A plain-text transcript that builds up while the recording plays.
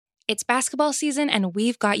It's basketball season, and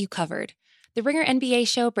we've got you covered. The Ringer NBA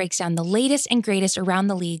Show breaks down the latest and greatest around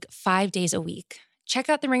the league 5 days a week. Check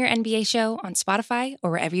out The Ringer NBA Show on Spotify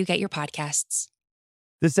or wherever you get your podcasts.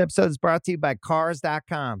 This episode is brought to you by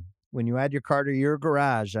Cars.com. When you add your car to your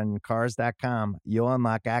garage on Cars.com, you'll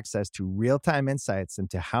unlock access to real-time insights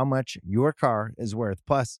into how much your car is worth.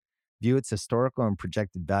 Plus, view its historical and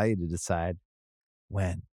projected value to decide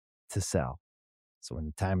when to sell. So when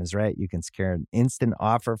the time is right, you can secure an instant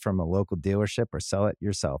offer from a local dealership or sell it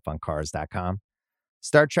yourself on Cars.com.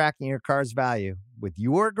 Start tracking your car's value with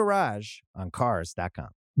your garage on Cars.com.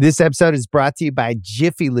 This episode is brought to you by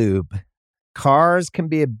Jiffy Lube. Cars can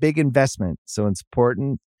be a big investment, so it's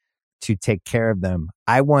important to take care of them.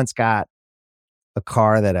 I once got a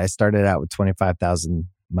car that I started out with 25,000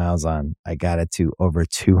 miles on. I got it to over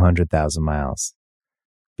 200,000 miles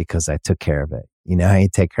because I took care of it. You know how you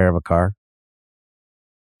take care of a car?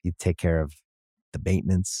 You take care of the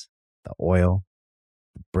maintenance, the oil,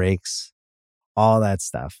 the brakes, all that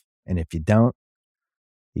stuff. And if you don't,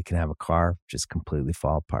 you can have a car just completely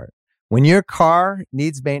fall apart. When your car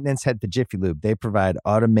needs maintenance, head to Jiffy Lube. They provide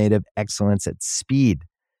automotive excellence at speed.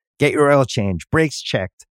 Get your oil change, brakes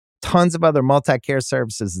checked, tons of other multi-care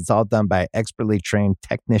services. It's all done by expertly trained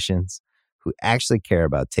technicians who actually care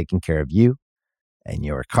about taking care of you and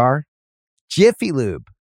your car. Jiffy Lube,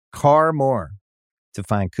 car more. To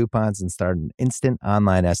find coupons and start an instant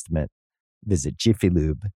online estimate, visit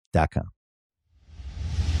jiffylube.com.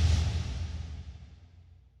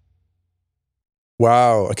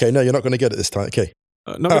 Wow. Okay, no, you're not going to get it this time. Okay.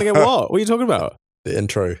 Not going to get what? What are you talking about? The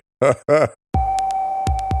intro.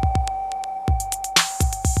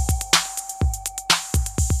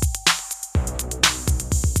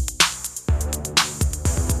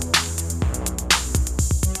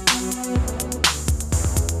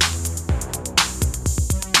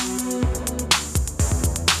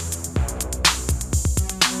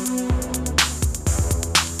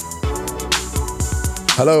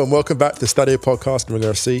 Hello and welcome back to the Stadio Podcast,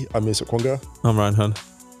 Ringer FC. I'm Musa Kwonga. I'm Ryan Hunn.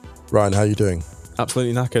 Ryan, how are you doing?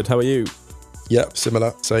 Absolutely knackered. How are you? Yep,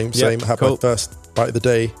 similar. Same. Had my first bite of the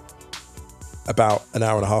day about an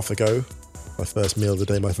hour and a half ago. My first meal of the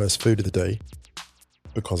day, my first food of the day,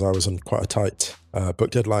 because I was on quite a tight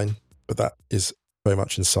book deadline, but that is very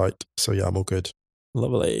much in sight. So yeah, I'm all good.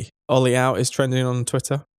 Lovely. Ollie Out is trending on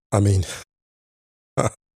Twitter. I mean,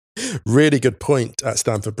 really good point at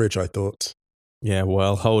Stamford Bridge, I thought. Yeah,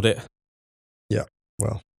 well, hold it. Yeah,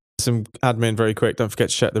 well. Some admin very quick. Don't forget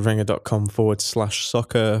to check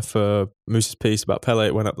theringer.com/soccer for Moose's piece about Pele.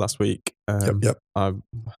 It went up last week. Yep. I've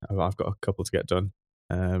got a couple to get done.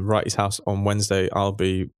 Righty's house on Wednesday. I'll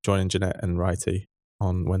be joining Jeanette and Righty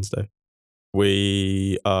on Wednesday.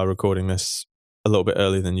 We are recording this a little bit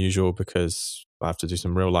earlier than usual because I have to do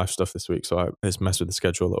some real life stuff this week. So it's messed with the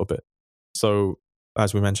schedule a little bit. So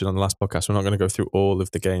as we mentioned on the last podcast, we're not going to go through all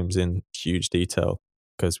of the games in huge detail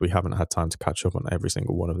because we haven't had time to catch up on every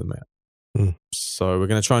single one of them yet. So we're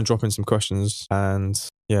going to try and drop in some questions and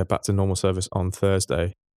back to normal service on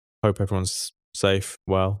Thursday. Hope everyone's safe,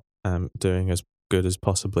 well, doing as good as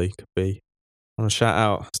possibly could be. I want to shout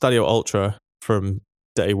out Stadio Ultra from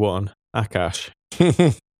day one, Akash.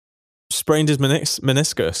 Sprained his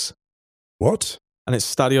meniscus. What? And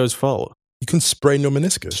it's Stadio's fault. You can sprain your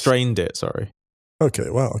meniscus? Strained it, sorry. Okay,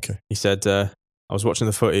 wow, okay. He said, I was watching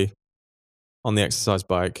the footy on the exercise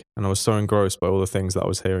bike and I was so engrossed by all the things that I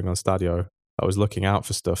was hearing on Stadio. I was looking out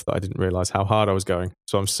for stuff that I didn't realise how hard I was going.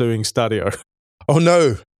 So I'm suing Stadio. Oh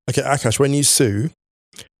no. Okay, Akash, when you sue,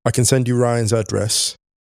 I can send you Ryan's address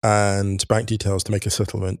and bank details to make a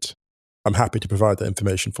settlement. I'm happy to provide that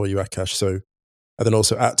information for you, Akash. So, and then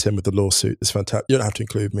also at Tim with the lawsuit. It's fantastic. You don't have to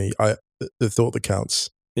include me. The thought that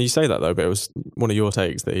counts. You say that though, but it was one of your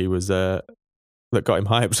takes that he was that got him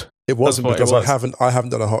hyped. It wasn't because I haven't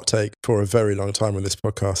done a hot take for a very long time on this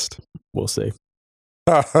podcast. We'll see.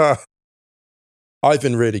 I've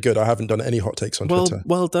been really good. I haven't done any hot takes on Twitter.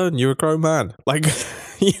 Well done. You're a grown man. Like,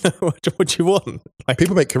 you know, what do you want? Like,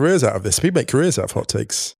 people make careers out of this. People make careers out of hot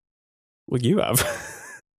takes. Well, you have.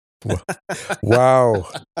 Wow.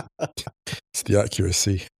 It's the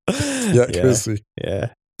accuracy. The accuracy.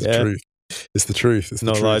 Yeah. It's the truth. It's the truth. It's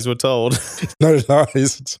the truth. Lies were told. No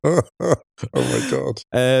lies. Oh my God.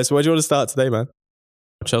 So where do you want to start today, man?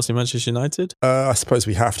 Chelsea, Manchester United? I suppose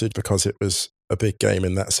we have to because it was a big game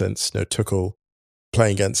in that sense. You know, Tuchel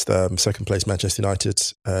playing against second place Manchester United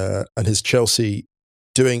and his Chelsea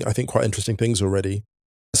doing, I think, quite interesting things already.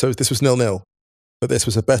 So this was 0-0, but this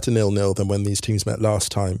was a better 0-0 than when these teams met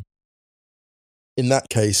last time. In that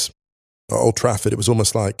case, at Old Trafford, it was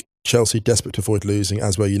almost like Chelsea desperate to avoid losing,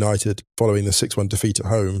 as were United following the 6-1 defeat at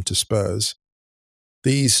home to Spurs.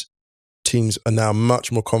 These teams are now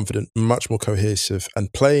much more confident, much more cohesive,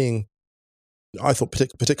 and playing. I thought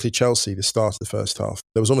particularly Chelsea, the start of the first half,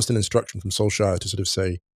 there was almost an instruction from Solskjaer to sort of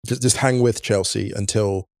say, just hang with Chelsea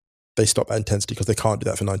until they stop that intensity, because they can't do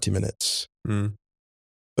that for 90 minutes. Mm.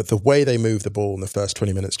 But the way they move the ball in the first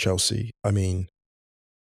 20 minutes, Chelsea, I mean,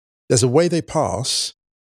 there's a way they pass,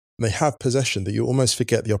 and they have possession that you almost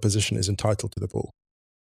forget the opposition is entitled to the ball.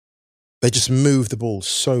 They just move the ball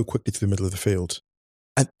so quickly through the middle of the field.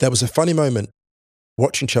 And there was a funny moment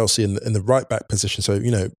watching Chelsea in the right-back position. So,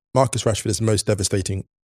 Marcus Rashford is most devastating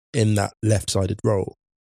in that left-sided role.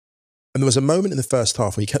 And there was a moment in the first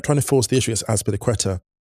half where he kept trying to force the issue against Azpilicueta.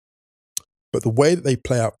 But the way that they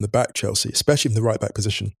play out from the back, Chelsea, especially from the right-back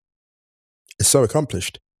position, is so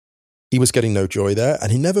accomplished. He was getting no joy there,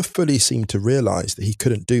 and he never fully seemed to realise that he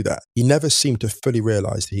couldn't do that. He never seemed to fully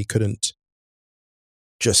realise that he couldn't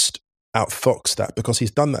just outfox that, because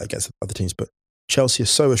he's done that against other teams. But Chelsea is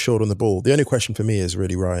so assured on the ball. The only question for me is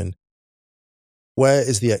really, Ryan, where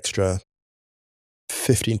is the extra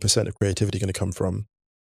 15% of creativity going to come from?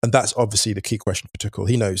 And that's obviously the key question for Tuchel.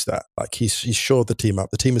 He knows that. Like, he's shored the team up.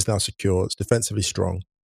 The team is now secure. It's defensively strong.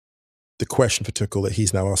 The question for Tuchel that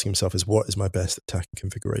he's now asking himself is, what is my best attacking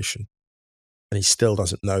configuration? And he still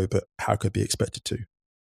doesn't know, but how could be expected to?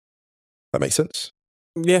 That makes sense?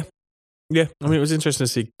 Yeah. Yeah. I mean, it was interesting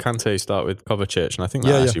to see Kante start with Kovacic, and I think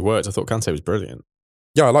that actually worked. I thought Kante was brilliant.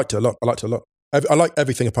 Yeah, I liked it a lot. I like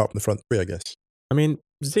everything apart from the front three, I guess. I mean,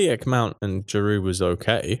 Ziyech, Mount and Giroud was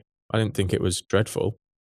okay. I didn't think it was dreadful.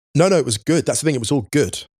 No, it was good. That's the thing. It was all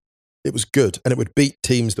good. It was good. And it would beat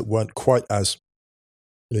teams that weren't quite as,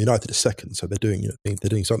 United is second, so they're doing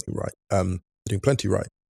something right. They're doing plenty right.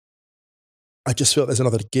 I just feel there's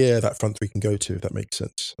another gear that front three can go to, if that makes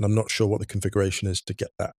sense. And I'm not sure what the configuration is to get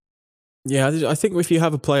that. Yeah, I think if you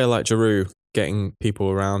have a player like Giroud getting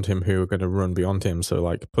people around him who are going to run beyond him, so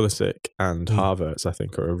like Pulisic and Havertz, I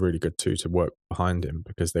think are a really good two to work behind him,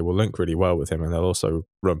 because they will link really well with him and they'll also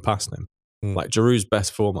run past him. Like Giroud's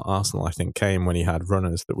best form at Arsenal, I think, came when he had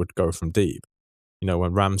runners that would go from deep.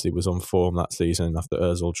 When Ramsey was on form that season after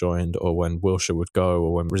Ozil joined, or when Wilshere would go,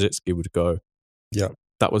 or when Rosicky would go. Yeah.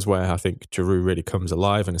 That was where I think Giroud really comes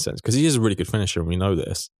alive in a sense, because he is a really good finisher and we know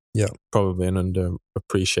this. Yeah. Probably an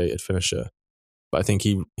underappreciated finisher. But I think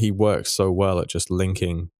he works so well at just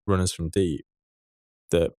linking runners from deep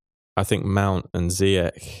that I think Mount and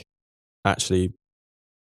Ziyech actually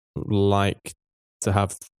like to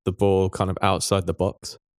have the ball kind of outside the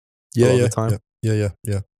box a lot of the time.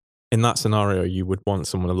 Yeah. In that scenario, you would want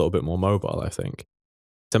someone a little bit more mobile, I think,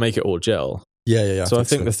 to make it all gel. Yeah. So I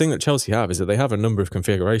think the thing that Chelsea have is that they have a number of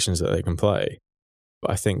configurations that they can play.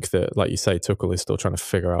 But I think that, like you say, Tuchel is still trying to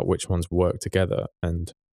figure out which ones work together.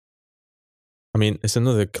 And I mean, it's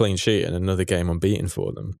another clean sheet and another game unbeaten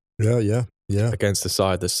for them. Yeah. Against the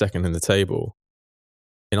side that's second in the table.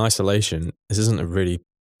 In isolation, this isn't a really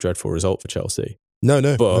dreadful result for Chelsea. No.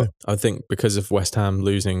 But I think because of West Ham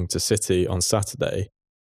losing to City on Saturday,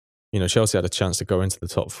 Chelsea had a chance to go into the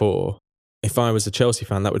top four. If I was a Chelsea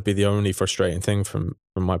fan, that would be the only frustrating thing from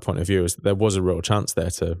my point of view, is that there was a real chance there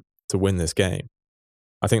to win this game.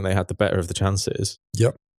 I think they had the better of the chances.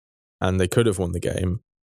 Yep. And they could have won the game,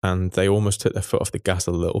 and they almost took their foot off the gas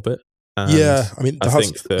a little bit. And I mean,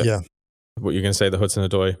 what you're going to say, the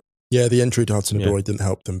Hudson-Odoi? Yeah, the entry to Hudson-Odoi didn't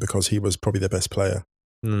help them, because he was probably their best player.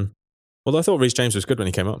 Well, I thought Reece James was good when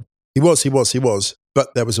he came up. He was.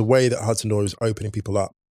 But there was a way that Hudson-Odoi was opening people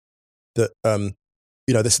up that,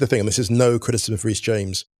 this is the thing, and this is no criticism of Reece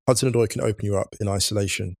James. Hudson-Odoi can open you up in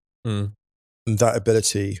isolation. And that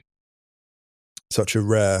ability, such a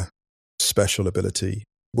rare, special ability,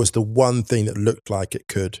 was the one thing that looked like it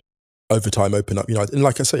could, over time, open up United. And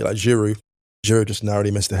like I say, like Giroud just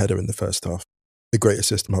narrowly missed a header in the first half. A great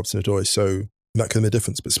assist from Hudson-Odoi, so that could have made a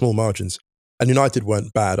difference, but small margins. And United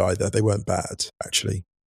weren't bad either. They weren't bad, actually.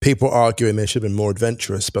 People arguing they should have been more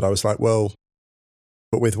adventurous, but I was like, well,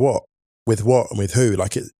 but with what? With what and with who?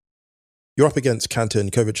 You're up against Kante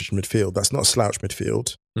and Kovacic in midfield. That's not a slouch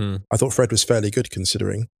midfield. I thought Fred was fairly good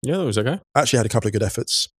considering. Yeah, that was okay. Actually had a couple of good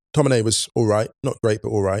efforts. Tominay was all right. Not great, but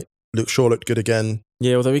all right. Luke Shaw looked good again.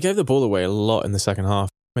 Yeah, although he gave the ball away a lot in the second half.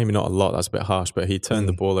 Maybe not a lot, that's a bit harsh, but he turned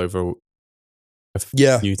the ball over a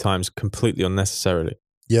few times completely unnecessarily.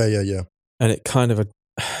 Yeah. And it kind of,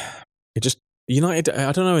 United,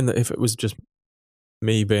 I don't know if it was just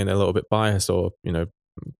me being a little bit biased or,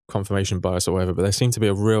 confirmation bias or whatever, but there seemed to be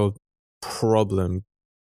a real problem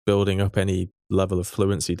building up any level of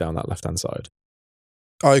fluency down that left-hand side.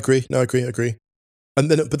 I agree. No, I agree.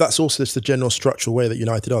 And then, but that's also just the general structural way that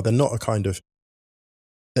United are. They're not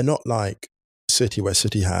they're not like City, where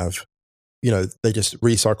City have, they just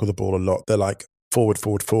recycle the ball a lot. They're like forward,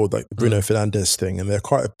 like the Bruno Fernandes thing. And they're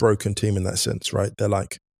quite a broken team in that sense, right? They're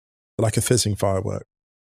like a fizzing firework.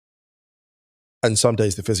 And some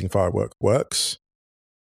days the fizzing firework works.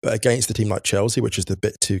 But against a team like Chelsea, which is a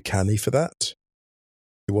bit too canny for that,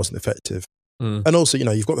 it wasn't effective. And also,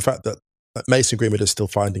 you've got the fact that Mason Greenwood is still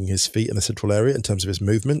finding his feet in the central area in terms of his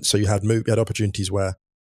movement. So you had opportunities where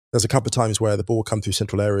there's a couple of times where the ball come through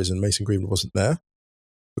central areas and Mason Greenwood wasn't there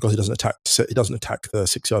because he doesn't attack the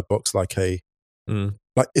 6-yard box like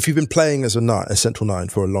like if you've been playing as a central nine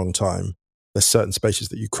for a long time, there's certain spaces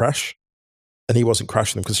that you crash, and he wasn't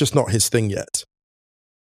crashing them because it's just not his thing yet.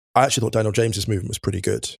 I actually thought Daniel James's movement was pretty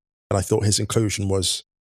good, and I thought his inclusion was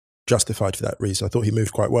justified for that reason. I thought he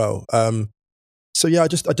moved quite well. So yeah, I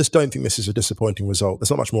just don't think this is a disappointing result. There's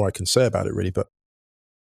not much more I can say about it really, but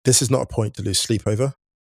this is not a point to lose sleep over,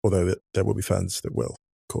 although there will be fans that will,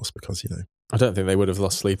 of course, because I don't think they would have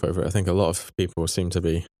lost sleep over it. I think a lot of people seem to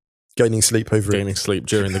be gaining sleep during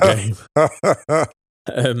the game.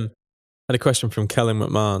 Had a question from Kellen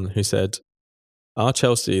McMahon who said, "Are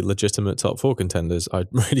Chelsea legitimate top 4 contenders? I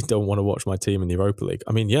really don't want to watch my team in the Europa League."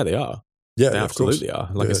 I mean, yeah, they are. Yeah, they absolutely are.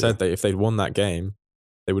 Like I said, if they'd won that game,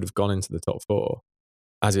 they would have gone into the top 4.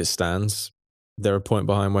 As it stands, they're a point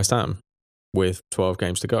behind West Ham with 12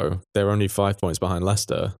 games to go. They're only 5 points behind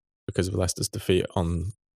Leicester because of Leicester's defeat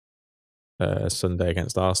on Sunday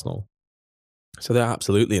against Arsenal. So they're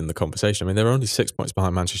absolutely in the conversation. I mean, they're only 6 points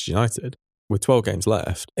behind Manchester United. With 12 games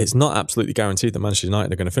left, it's not absolutely guaranteed that Manchester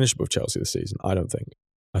United are going to finish above Chelsea this season. I don't think.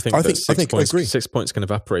 I think I agree. 6 points can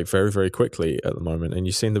evaporate very, very quickly at the moment. And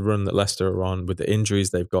you've seen the run that Leicester are on with the injuries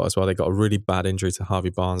they've got as well. They got a really bad injury to Harvey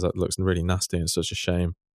Barnes that looks really nasty and it's such a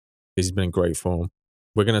shame. He's been in great form.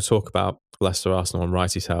 We're going to talk about Leicester, Arsenal and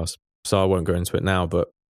Wrighty's house, so I won't go into it now, but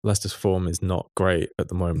Leicester's form is not great at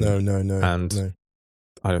the moment. No. And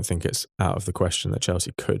I don't think it's out of the question that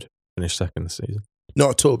Chelsea could finish second this season.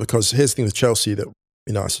 Not at all, because here's the thing with Chelsea that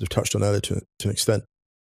I sort of touched on earlier to an extent.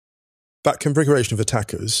 That configuration of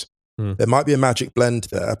attackers, there might be a magic blend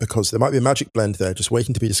there just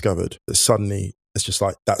waiting to be discovered that suddenly it's just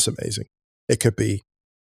like, that's amazing. It could be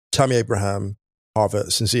Tammy Abraham,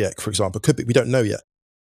 Havertz and Ziyech, for example. Could be, we don't know yet.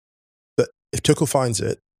 But if Tuchel finds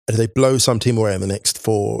it and they blow some team away in the next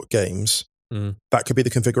 4 games, that could be the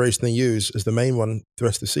configuration they use as the main one the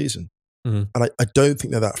rest of the season. And I don't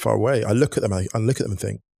think they're that far away. I look at them and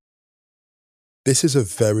think, this is a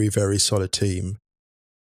very, very solid team.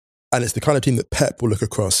 And it's the kind of team that Pep will look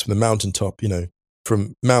across from the mountaintop,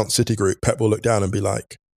 from Mount City Group. Pep will look down and be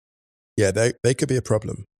like, yeah, they could be a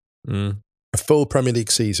problem. A full Premier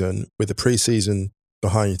League season with the pre-season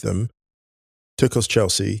behind them, Tuchel's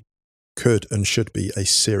Chelsea could and should be a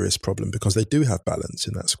serious problem because they do have balance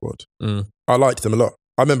in that squad. I liked them a lot.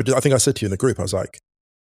 I think I said to you in the group, I was like,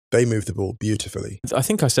 they moved the ball beautifully. I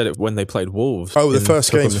think I said it when they played Wolves. Oh, the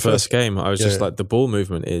first game. I was just like, the ball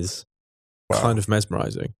movement is kind of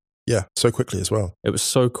mesmerising. Yeah, so quickly as well. It was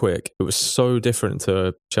so quick. It was so different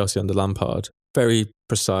to Chelsea under Lampard. Very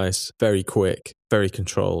precise, very quick, very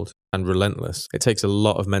controlled and relentless. It takes a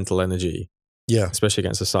lot of mental energy, especially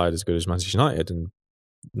against a side as good as Manchester United. And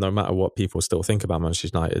no matter what people still think about Manchester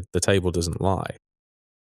United, the table doesn't lie.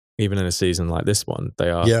 Even in a season like this one,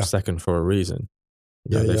 they are second for a reason.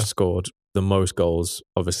 They've scored the most goals.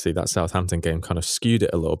 Obviously, that Southampton game kind of skewed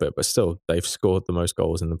it a little bit, but still, they've scored the most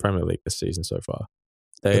goals in the Premier League this season so far.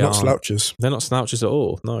 They're not slouches. They're not slouches at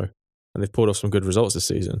all, no. And they've pulled off some good results this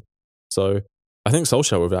season. So I think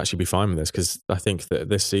Solskjaer would actually be fine with this because I think that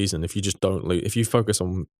this season, if you just don't lose, if you focus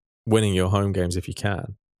on winning your home games if you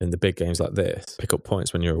can, in the big games like this, pick up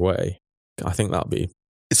points when you're away, I think that'll be...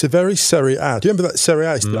 It's a very Serie A. Do you remember that Serie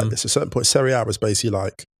A used to be like this? At a certain point, Serie A was basically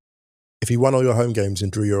like, if you won all your home games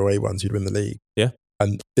and drew your away ones, you'd win the league. Yeah.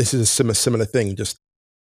 And this is a similar thing. Just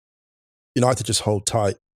United just hold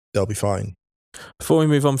tight. They'll be fine. Before we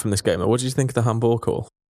move on from this game, what did you think of the handball call?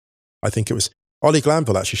 I think it was Ollie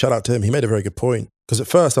Glanville, actually. Shout out to him. He made a very good point. Because at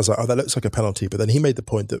first I was like, oh, that looks like a penalty. But then he made the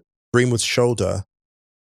point that Greenwood's shoulder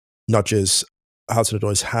nudges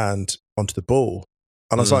Hudson-Odoi's hand onto the ball.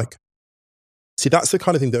 And I was like, see, that's the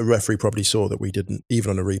kind of thing that a referee probably saw that we didn't,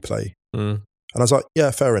 even on a replay. And I was like,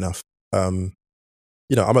 yeah, fair enough. I'm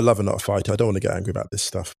a lover, not a fighter. I don't want to get angry about this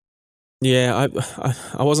stuff. Yeah,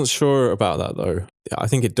 I wasn't sure about that though. I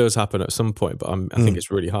think it does happen at some point, but I think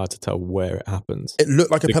it's really hard to tell where it happens. It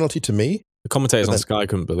looked like a penalty to me. The commentators on Sky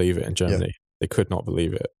couldn't believe it in Germany. Yeah. They could not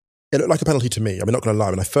believe it. It looked like a penalty to me. I'm not going to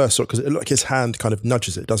lie. When I first saw it, because it looked like his hand kind of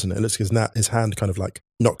nudges it, doesn't it? It looks like his hand kind of like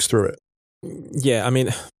knocks through it. Yeah, I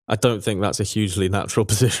mean, I don't think that's a hugely natural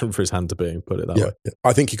position for his hand to be in, put it that way. Yeah.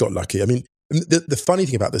 I think he got lucky. I mean, the funny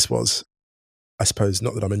thing about this was, I suppose,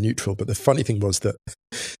 not that I'm a neutral, but the funny thing was that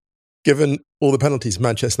given all the penalties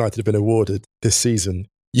Manchester United have been awarded this season,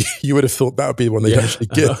 you would have thought that would be the one they'd actually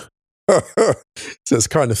give. So it's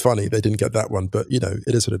kind of funny they didn't get that one, but it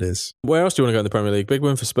is what it is. Where else do you want to go in the Premier League? Big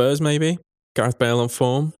win for Spurs, maybe? Gareth Bale on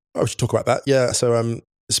form? Oh, we should talk about that. Yeah, so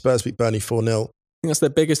Spurs beat Burnley 4-0. I think that's their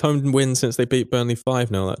biggest home win since they beat Burnley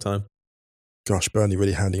 5-0 that time. Gosh, Burnley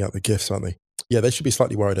really handing out the gifts, aren't they? Yeah, they should be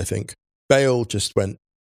slightly worried, I think. Bale just went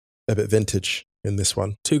a bit vintage in this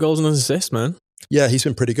one. 2 goals and an assist, man. Yeah, he's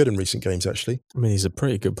been pretty good in recent games, actually. I mean, he's a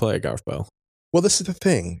pretty good player, Gareth Bale. Well, this is the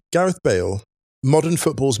thing. Gareth Bale, modern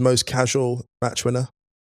football's most casual match winner,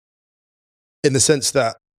 in the sense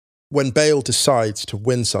that when Bale decides to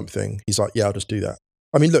win something, he's like, yeah, I'll just do that.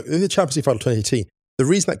 I mean, look, in the Champions League final 2018, the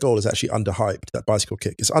reason that goal is actually underhyped, that bicycle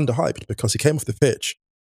kick, is underhyped because he came off the pitch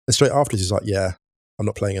and straight afterwards he's like, yeah, I'm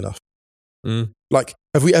not playing enough. Like,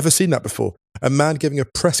 have we ever seen that before? A man giving a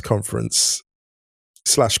press conference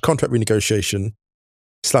 / contract renegotiation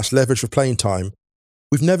 / leverage for playing time.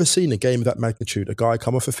 We've never seen a game of that magnitude, a guy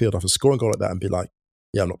come off the field after scoring a goal like that and be like,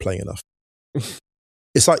 yeah, I'm not playing enough.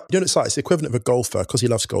 It's like, it's the equivalent of a golfer, because he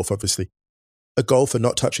loves golf, obviously. A golfer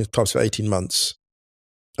not touching his clubs for 18 months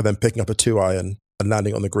and then picking up a 2-iron and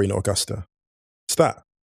landing on the green at Augusta. It's that.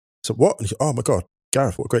 So what? And oh my God,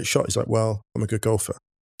 Gareth, what a great shot. He's like, well, I'm a good golfer.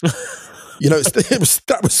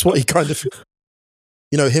 That was what he kind of,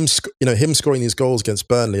 him scoring these goals against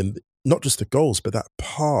Burnley, and not just the goals, but that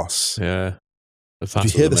pass. Yeah. The pass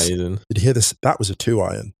was amazing. Did you hear this? That was a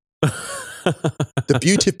 2-iron. The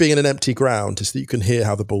beauty of being in an empty ground is that you can hear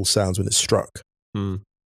how the ball sounds when it's struck. And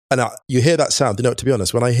you hear that sound. To be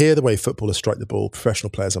honest, when I hear the way footballers strike the ball, professional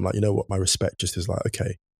players, I'm like, you know what? My respect just is like,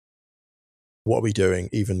 okay, what are we doing?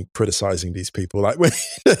 Even criticizing these people. Like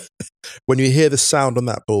when you hear the sound on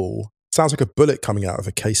that ball, it sounds like a bullet coming out of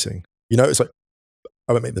a casing. It's like,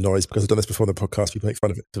 I won't make the noise because I've done this before on the podcast. People make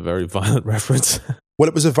fun of it. It's a very violent reference. Well,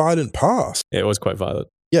 it was a violent pass. It was quite violent.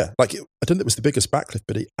 Yeah, I don't think it was the biggest backlift,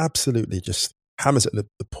 but he absolutely just hammers it. And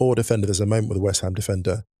the poor defender, there's a moment where the West Ham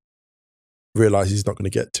defender realises he's not going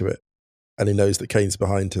to get to it. And he knows that Kane's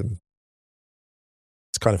behind him.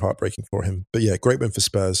 It's kind of heartbreaking for him. But yeah, great win for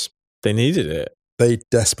Spurs. They needed it. They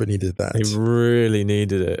desperately needed that. They really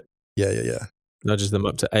needed it. Yeah. Nudges them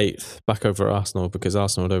up to 8th, back over Arsenal, because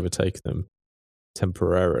Arsenal would overtake them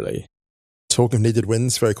temporarily. Talking of needed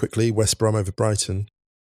wins very quickly, West Brom over Brighton.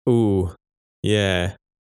 Ooh, yeah.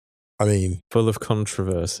 I mean, full of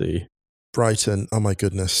controversy. Brighton, oh my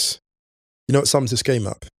goodness. You know what sums this game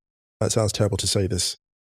up? That sounds terrible to say this.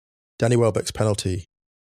 Danny Welbeck's penalty,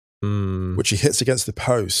 which he hits against the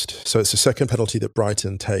post. So it's the second penalty that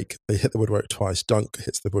Brighton take. They hit the woodwork twice. Dunk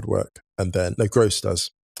hits the woodwork. And then, no, Gross does.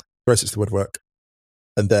 Gross hits the woodwork.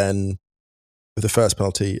 And then with the first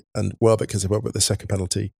penalty, and Welbeck hits the woodwork with the second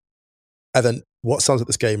penalty. And then what sums up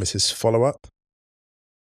this game is his follow-up.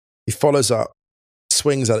 He follows up,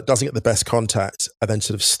 swings at it, doesn't get the best contact, and then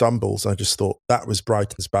sort of stumbles. And I just thought that was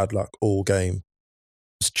Brighton's bad luck all game.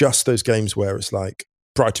 It's just those games where it's like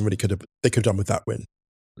Brighton really could have done with that win.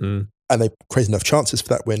 And they created enough chances for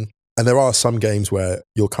that win. And there are some games where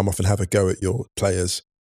you'll come off and have a go at your players.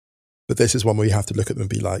 But this is one where you have to look at them and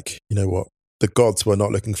be like, you know what? The gods were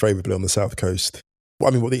not looking favourably on the South Coast.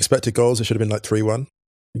 What the expected goals, it should have been like 3-1.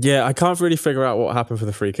 Yeah, I can't really figure out what happened for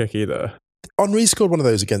the free kick either. Henry scored one of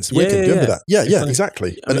those against Wigan. Do you remember that? Yeah,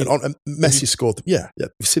 exactly. And Messi scored them. Yeah.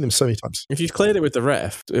 We've seen them so many times. If you'd cleared it with the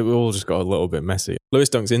ref, it all just got a little bit messy. Lewis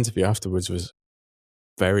Dunk's interview afterwards was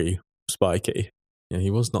very spiky. Yeah,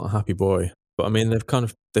 he was not a happy boy. But I mean,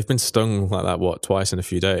 they've been stung like that, twice in a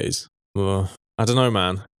few days. Well, I don't know,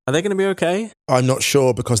 man. Are they going to be okay? I'm not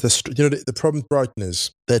sure, because the problem with Brighton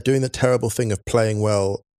is they're doing the terrible thing of playing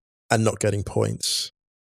well and not getting points.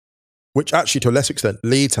 Which actually, to a lesser extent,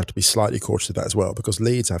 Leeds have to be slightly cautious of that as well, because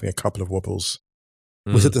Leeds are having a couple of wobbles.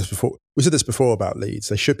 We said this before about Leeds.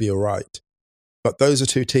 They should be all right. But those are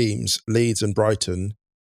two teams, Leeds and Brighton,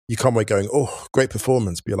 you come away going, oh, great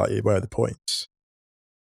performance, but you're like, where are the points?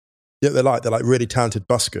 Yeah, they're like really talented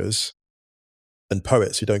buskers and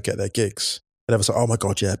poets who don't get their gigs. And everyone's like, oh my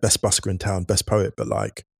God, yeah, best busker in town, best poet, but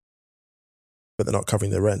they're not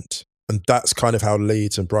covering their rent. And that's kind of how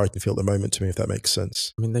Leeds and Brighton feel at the moment to me, if that makes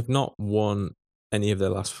sense. I mean, they've not won any of their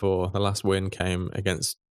last 4. The last win came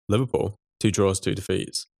against Liverpool. 2 draws, 2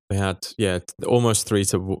 defeats. They had, almost 3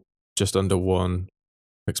 to just under 1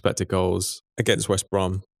 expected goals against West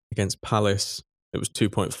Brom. Against Palace, it was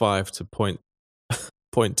 2.5 to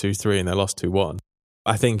 0.23, and they lost 2-1.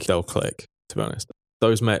 I think they'll click, to be honest.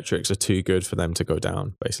 Those metrics are too good for them to go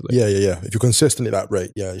down, basically. Yeah. If you're consistently at that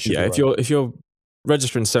rate, yeah, it should be right. If you're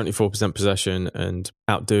registering 74% possession and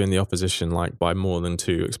outdoing the opposition by more than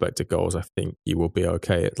 2 expected goals, I think you will be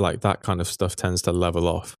okay. That kind of stuff tends to level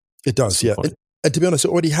off. It does, yeah. And to be honest, it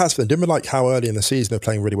already has for them. Didn't we like how early in the season they're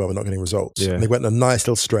playing really well but not getting results? Yeah. And they went on a nice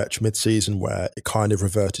little stretch mid-season where it kind of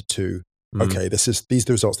reverted to, okay, these are the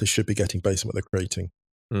results they should be getting based on what they're creating.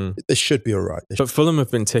 They should be all right. But Fulham have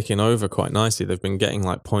been ticking over quite nicely. They've been getting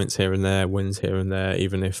like points here and there, wins here and there,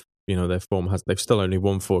 even if, their form they've still only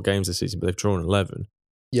won 4 games this season, but they've drawn 11.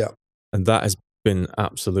 Yeah. And that has been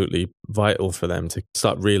absolutely vital for them to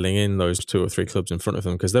start reeling in those 2 or 3 clubs in front of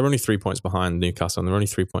them, because they're only 3 points behind Newcastle and they're only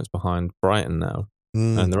 3 points behind Brighton now.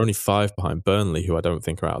 And they're only 5 behind Burnley, who I don't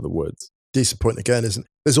think are out of the woods. Decent point again, isn't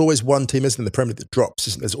there's always one team, isn't in the Premier League that drops,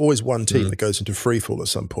 isn't there's always one team that goes into free fall at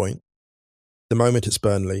some point. The moment it's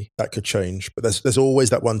Burnley, that could change. But there's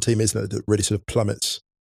always that one team, isn't it, that really sort of plummets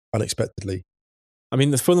unexpectedly. I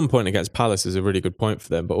mean, the Fulham point against Palace is a really good point for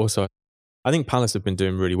them, but also I think Palace have been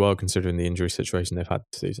doing really well considering the injury situation they've had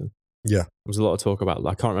this season. Yeah. There was a lot of talk about,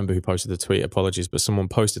 I can't remember who posted the tweet, apologies, but someone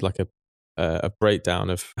posted like a breakdown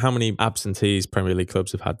of how many absentees Premier League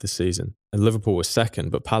clubs have had this season. And Liverpool was second,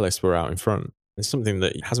 but Palace were out in front. It's something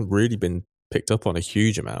that hasn't really been picked up on a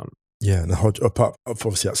huge amount. Yeah, and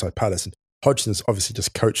obviously outside Palace. And Hodgson's obviously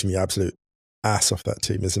just coaching the absolute ass off that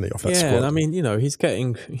team, isn't he? Off that squad. And I mean, he's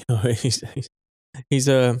getting, he's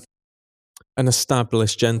an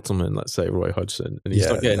established gentleman, let's say, Roy Hodgson, and he's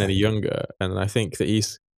not getting any younger. And I think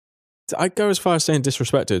that I'd go as far as saying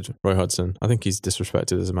disrespected Roy Hodgson. I think he's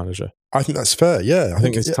disrespected as a manager. I think that's fair, yeah. I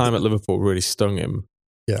think his time at Liverpool really stung him.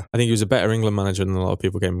 Yeah. I think he was a better England manager than a lot of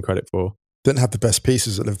people gave him credit for. Didn't have the best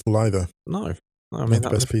pieces at Liverpool either. No, I mean, the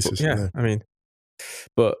best pieces. Yeah, I mean,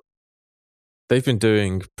 but they've been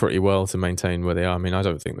doing pretty well to maintain where they are. I mean, I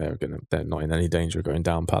don't think they're not in any danger of going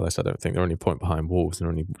down Palace. I don't think they're only a point behind Wolves and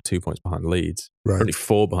only 2 points behind Leeds. Right. They're only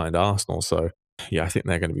 4 behind Arsenal. So, yeah, I think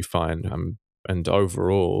they're going to be fine. And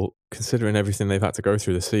overall, considering everything they've had to go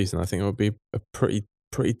through this season, I think it would be a pretty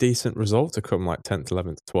decent result to come like 10th,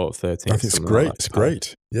 11th, 12th, 13th. I think it's great. It's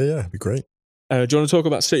great. Yeah, it'd be great. Do you want to talk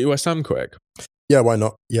about City West Ham quick? Yeah, why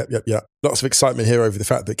not? Yep. Lots of excitement here over the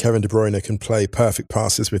fact that Kevin De Bruyne can play perfect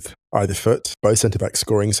passes with either foot. Both centre-backs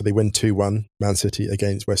scoring, so they win 2-1, Man City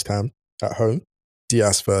against West Ham at home.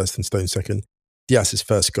 Diaz first and Stone second. Diaz's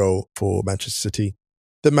first goal for Manchester City.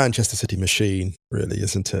 The Manchester City machine, really,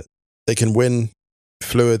 isn't it? They can win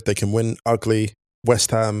fluid, they can win ugly.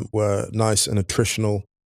 West Ham were nice and attritional.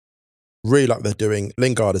 Really like they're doing.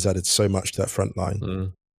 Lingard has added so much to that front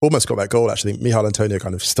line. Almost got that goal, actually. Michail Antonio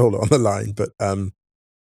kind of stole it on the line, but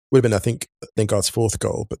would have been, I think, Lingard's 4th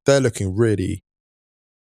goal. But they're looking really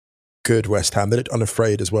good, West Ham. They're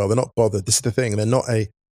unafraid as well. They're not bothered. This is the thing.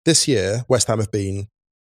 This year, West Ham have been,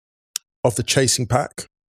 of the chasing pack,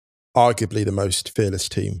 arguably the most fearless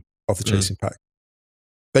team of the chasing pack.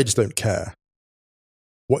 They just don't care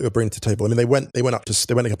what you're bringing to the table. I mean, they went up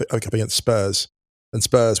against Spurs, and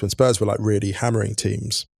when Spurs were like really hammering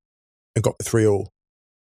teams and got the 3-3.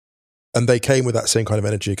 And they came with that same kind of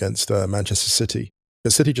energy against Manchester City.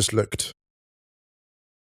 But City just looked,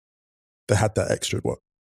 they had that extra,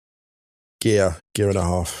 gear and a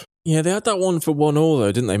half. Yeah, they had that one for 1-1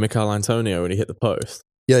 though, didn't they? Michail Antonio when he hit the post.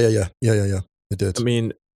 Yeah. They did. I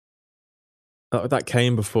mean, that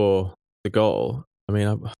came before the goal. I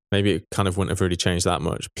mean, maybe it kind of wouldn't have really changed that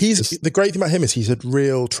much. The great thing about him is he's a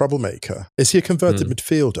real troublemaker. Is he a converted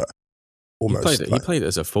midfielder? Almost. He played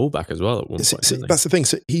as a fullback as well at one point. That's the thing.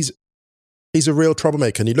 So he's a real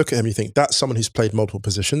troublemaker, and you look at him and you think that's someone who's played multiple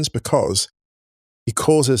positions, because he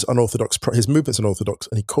causes his movement's unorthodox,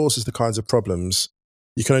 and he causes the kinds of problems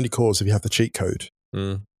you can only cause if you have the cheat code.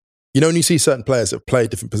 When you see certain players that have played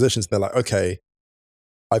different positions, and they're like, okay,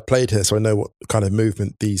 I played here, so I know what kind of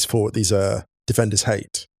movement these defenders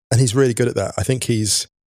hate. And he's really good at that. I think it's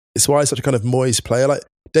why he's such a kind of Moyes player. Like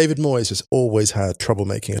David Moyes has always had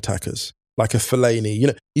troublemaking attackers, like a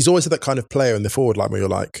Fellaini. He's always had that kind of player in the forward line where you're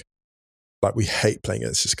like we hate playing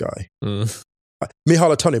against this guy. Michail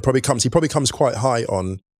Antonio probably comes quite high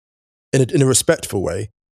on, in a respectful way,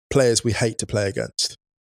 players we hate to play against.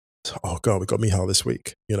 So, oh God, we've got Michail this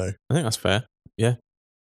week. I think that's fair. Yeah,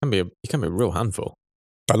 he can be a real handful.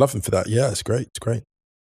 I love him for that. Yeah, it's great. It's great.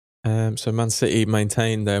 So Man City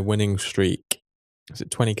maintained their winning streak. Is it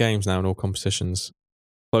 20 games now in all competitions?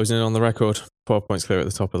 Closing in on the record. 12 points clear at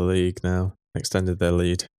the top of the league now. Extended their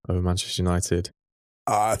lead over Manchester United.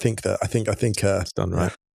 I think it's done,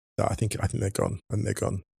 right? Yeah, I think they're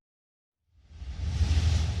gone.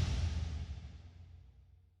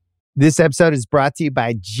 This episode is brought to you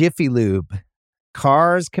by Jiffy Lube.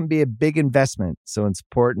 Cars can be a big investment, so it's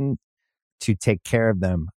important to take care of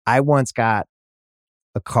them. I once got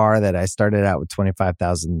a car that I started out with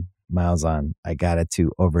 25,000 miles on. I got it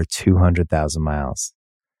to over 200,000 miles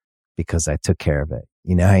because I took care of it.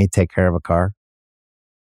 You know how you take care of a car?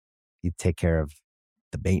 You take care of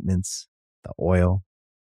the maintenance, the oil,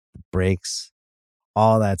 the brakes,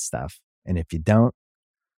 all that stuff. And if you don't,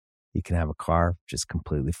 you can have a car just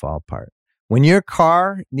completely fall apart. When your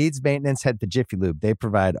car needs maintenance, head to Jiffy Lube. They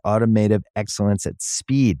provide automotive excellence at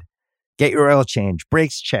speed. Get your oil change,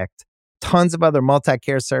 brakes checked, tons of other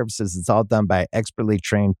multi-care services. It's all done by expertly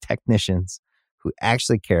trained technicians who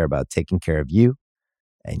actually care about taking care of you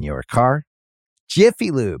and your car.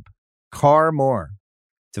 Jiffy Lube, car more.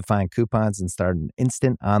 To find coupons and start an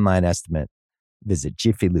instant online estimate, visit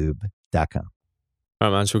jiffylube.com. All right,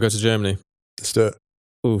 man. Shall we go to Germany? Let's do it.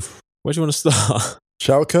 Oof. Where do you want to start?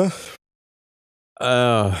 Schalke?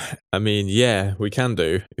 I mean, yeah, we can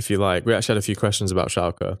do, if you like. We actually had a few questions about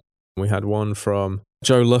Schalke. We had one from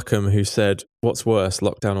Joe Luckham who said, what's worse,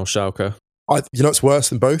 lockdown or Schalke? You know what's worse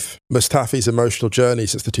than both? Mustafi's emotional journey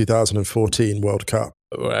since the 2014 World Cup.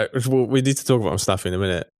 Well, we need to talk about Mustafi in a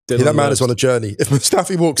minute. That man is on a journey. If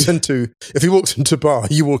Mustafi walks into a bar,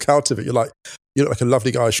 you walk out of it, you look like a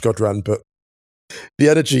lovely guy, Shkodran, but the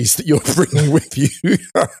energies that you're bringing with you.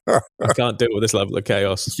 I can't deal with this level of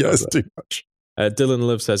chaos. Yeah, it's too much. Dylan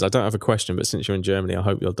Love says, I don't have a question, but since you're in Germany, I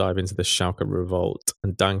hope you'll dive into the Schalke revolt.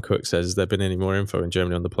 And Dan Cook says, has there been any more info in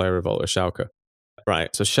Germany on the player revolt or Schalke?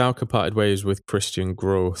 Right, so Schalke parted ways with Christian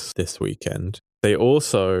Gross this weekend. They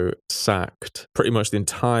also sacked pretty much the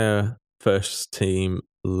entire first team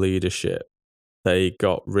leadership. They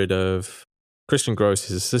got rid of Christian Gross,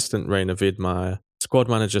 his assistant Rainer Wiedmeier, squad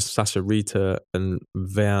manager Sascha Ritter, and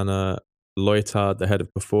Werner Leutard, the head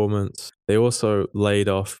of performance. They also laid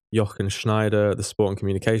off Jochen Schneider, the sport and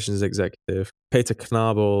communications executive. Peter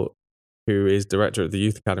Knabel, who is director of the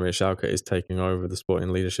youth academy at Schalke, is taking over the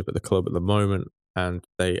sporting leadership at the club at the moment, and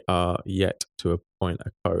they are yet to appoint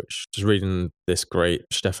a coach. Just reading this great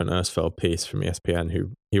Stefan Ersfeld piece from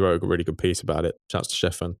ESPN, he wrote a really good piece about it. Shouts to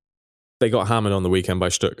Stefan. They got hammered on the weekend by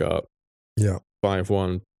Stuttgart. Yeah.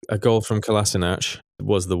 5-1. A goal from Kolasinac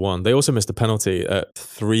was the one. They also missed a penalty at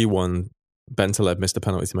 3-1. Bentaleb missed a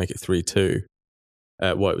penalty to make it 3-2.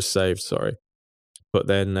 It was saved, sorry. But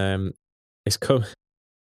then it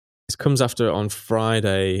comes after on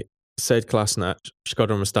Friday, Sead Kolasinac,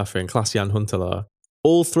 Shkodran Mustafi, and Klaas-Jan Huntelaar,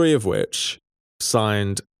 all three of which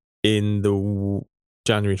signed in the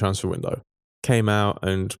January transfer window, came out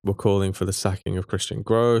and were calling for the sacking of Christian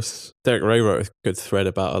Gross. Derek Ray wrote a good thread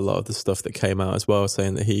about a lot of the stuff that came out as well,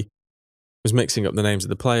 saying that he was mixing up the names of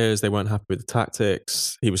the players. They weren't happy with the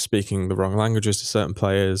tactics. He was speaking the wrong languages to certain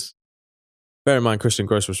players. Bear in mind, Christian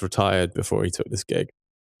Gross was retired before he took this gig.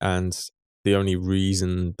 And the only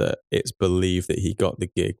reason that it's believed that he got the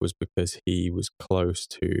gig was because he was close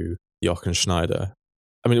to Jochen Schneider.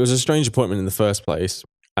 I mean, it was a strange appointment in the first place,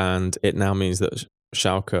 and it now means that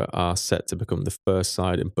Schalke are set to become the first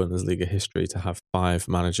side in Bundesliga history to have 5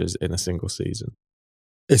 managers in a single season.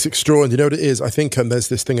 It's extraordinary. You know what it is? I think there's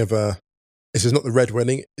this thing of this is not the red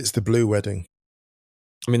wedding, it's the blue wedding.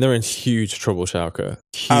 I mean, they're in huge trouble, Schalke.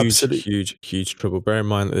 Huge trouble. Bear in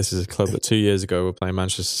mind that this is a club that 2 years ago were playing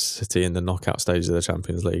Manchester City in the knockout stages of the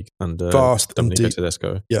Champions League under Domenico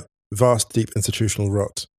Tedesco. Yeah, vast, deep institutional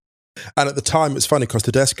rot. And at the time, it's funny because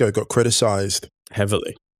Tedesco got criticised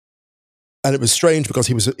heavily. And it was strange because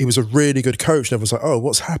he was a really good coach. And everyone's like, oh,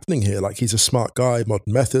 what's happening here? Like, he's a smart guy,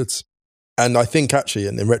 modern methods. And I think actually,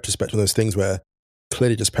 in retrospect, one of those things where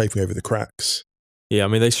clearly just paving over the cracks. Yeah, I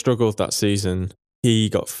mean, they struggled that season. He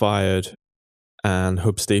got fired and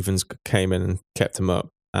Hub Stevens came in and kept him up.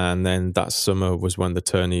 And then that summer was when the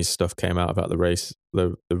Turney's stuff came out about the race,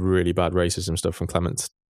 the really bad racism stuff from Clemens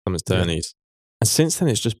Turney's. And since then,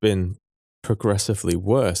 it's just been progressively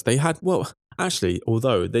worse. They had,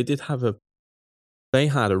 although they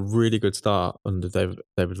had a really good start under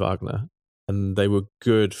David Wagner, and they were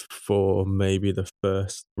good for maybe the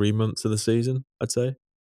first 3 months of the season, I'd say.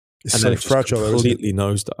 It's so fragile. Completely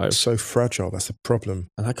nosedive. So fragile. That's the problem.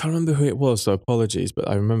 And I can't remember who it was, so apologies, but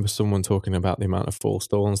I remember someone talking about the amount of false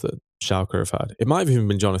dawns that Schalke have had. It might have even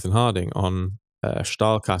been Jonathan Harding on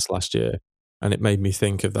Stahlcast last year, and it made me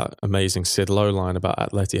think of that amazing Sid Lowe line about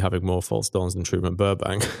Atleti having more false dawns than Truman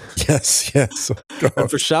Burbank. Yes. Oh,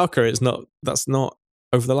 and for Schalke, that's not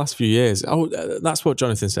over the last few years. Oh, that's what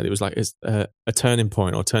Jonathan said. It was like it's a turning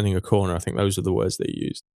point or turning a corner. I think those are the words that he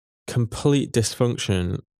used. Complete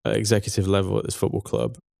dysfunction at executive level at this football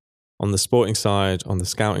club, on the sporting side, on the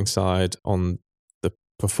scouting side, on the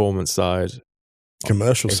performance side,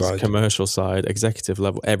 commercial side, executive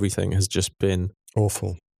level, everything has just been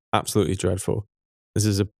awful, absolutely dreadful. This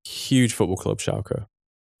is a huge football club, Schalke,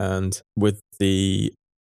 and with the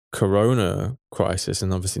corona crisis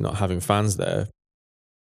and obviously not having fans there,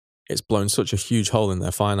 it's blown such a huge hole in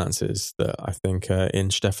their finances that I think in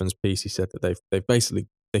Stefan's piece he said that they've basically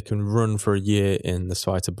they can run for a year in the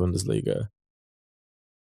Zweite Bundesliga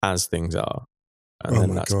as things are. And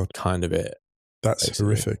then that's kind of it. That's basically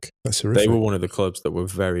horrific. That's horrific. They were one of the clubs that were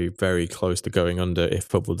very, very close to going under if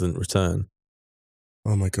football didn't return.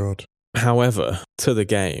 Oh my God. However, to the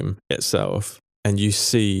game itself, and you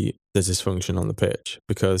see the dysfunction on the pitch,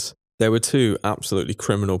 because there were two absolutely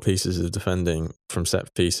criminal pieces of defending from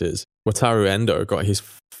set pieces. Wataru Endo got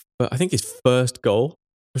I think his first goal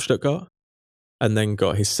for Stuttgart, and then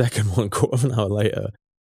got his second one quarter of an hour later.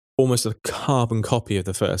 Almost a carbon copy of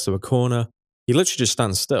the first. So a corner, he literally just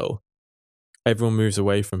stands still. Everyone moves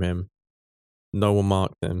away from him. No one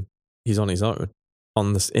marked him. He's on his own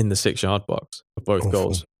in the 6-yard box of both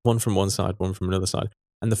goals. One from one side, one from another side.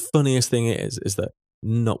 And the funniest thing is that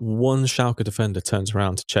not one Schalke defender turns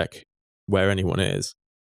around to check where anyone is.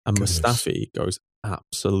 And Mustafi goes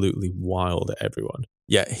absolutely wild at everyone.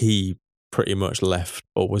 Yet he pretty much left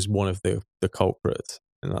or was one of the culprits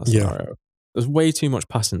in that scenario. There's way too much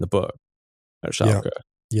pass in the book at Schalke.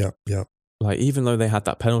 Yeah. Like, even though they had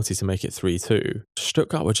that penalty to make it 3-2,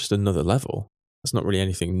 Stuttgart were just another level. That's not really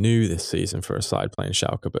anything new this season for a side playing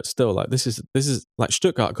Schalke, but still, like, this is like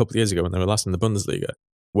Stuttgart a couple of years ago when they were last in the Bundesliga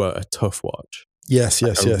were a tough watch. Yes.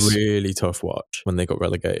 Really tough watch when they got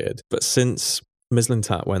relegated. But since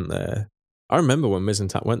Mislintat went there, I remember when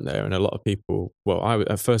Mislintat went there, and a lot of people,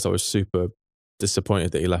 at first I was super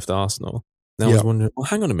disappointed that he left Arsenal. Then I was wondering, well,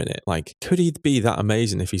 hang on a minute, like, could he be that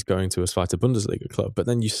amazing if he's going to a Zweite Bundesliga club? But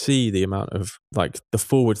then you see the amount of, like, the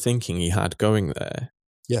forward thinking he had going there.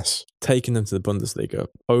 Yes. Taking them to the Bundesliga,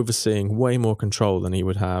 overseeing way more control than he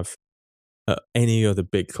would have at any other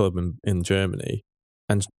big club in Germany.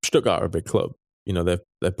 And Stuttgart are a big club. You know, they're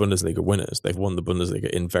Bundesliga winners. They've won the Bundesliga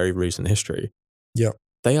in very recent history. Yeah.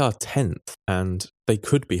 They are 10th, and they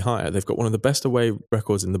could be higher. They've got one of the best away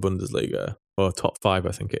records in the Bundesliga, or top 5,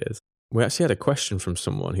 I think it is. We actually had a question from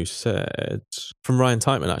someone who said, from Ryan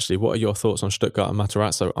Teitman actually, what are your thoughts on Stuttgart and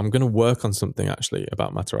Matarazzo? I'm going to work on something actually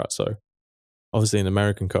about Matarazzo. Obviously an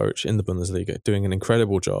American coach in the Bundesliga, doing an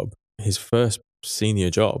incredible job. His first senior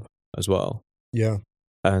job as well. Yeah.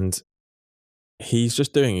 And he's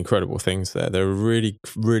just doing incredible things there. They're a really,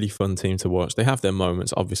 really fun team to watch. They have their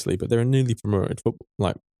moments, obviously, but they're a newly promoted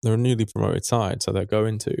side, so they're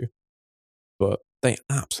going to. But they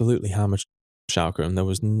absolutely hammered Schalke, and there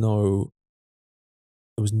was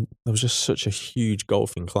just such a huge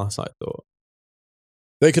golfing class, I thought.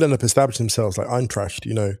 They could end up establishing themselves like Eintracht,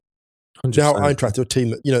 you know. 100%. You know how Eintracht are a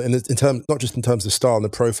team that, you know, in terms, not just in terms of style and the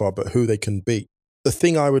profile, but who they can beat. The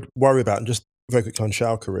thing I would worry about, and just very quickly on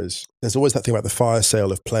Schalke, is there's always that thing about the fire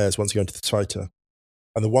sale of players once you go into the Zweite.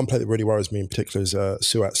 And the one player that really worries me in particular is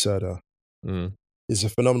Suat Serdar. He's a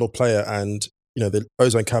phenomenal player, and, you know, the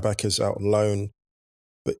Ozan Kabak is out on loan.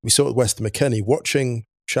 But we saw at Weston McKennie watching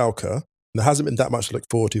Schalke, and there hasn't been that much to look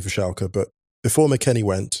forward to for Schalke, but before McKennie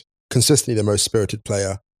went, consistently the most spirited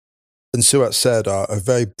player. And Suat Serdar, a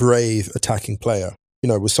very brave attacking player, you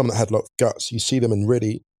know, was someone that had a lot of guts. You see them in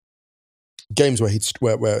really games where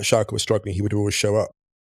Schalke was struggling, he would always show up.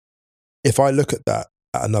 If I look at that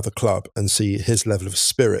at another club and see his level of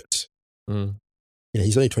spirit, you know,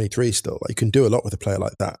 he's only 23 still. Like, you can do a lot with a player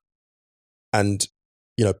like that. And,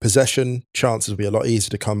 you know, possession chances will be a lot easier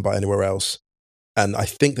to come by anywhere else. And I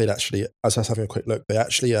think they'd actually, as I was having a quick look, they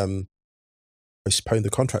actually postponed the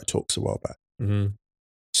contract talks a while back.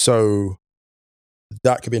 So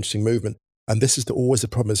that could be an interesting movement. And this is always the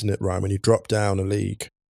problem, isn't it, Ryan? When you drop down a league,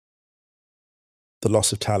 the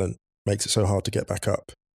loss of talent makes it so hard to get back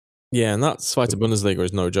up. Yeah, and that Zweite Bundesliga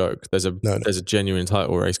is no joke. There's a genuine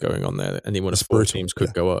title race going on there. Any one of 4 teams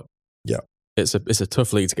could go up. Yeah. It's a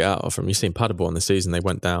tough league to get out of. From, you've seen Paderborn this season, they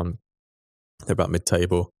went down. They're about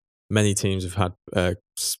mid-table. Many teams have had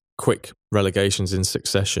quick relegations in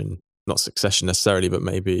succession. Not succession necessarily, but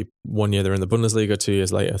maybe 1 year they're in the Bundesliga, 2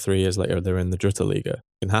 years later, 3 years later they're in the Dritte Liga.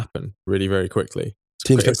 It can happen really very quickly.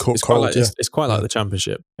 Teams get caught cold. It's quite like the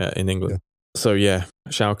Championship in England. Yeah. So yeah,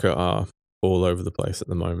 Schalke are all over the place at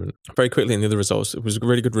the moment. Very quickly in the other results, it was a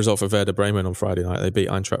really good result for Werder Bremen on Friday night. They beat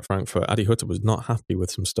Eintracht Frankfurt. Adi Hutter was not happy with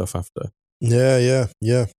some stuff after. Yeah.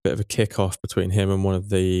 Bit of a kick-off between him and one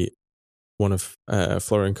of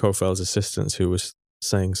Florian Kofeld's assistants, who was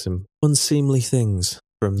saying some unseemly things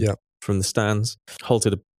from the stands.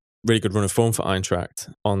 Halted a really good run of form for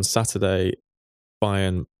Eintracht. On Saturday,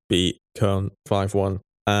 Bayern beat Köln 5-1,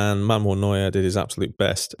 and Manuel Neuer did his absolute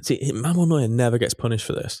best. See, Manuel Neuer never gets punished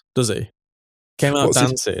for this, does he? Came out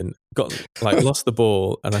dancing, lost the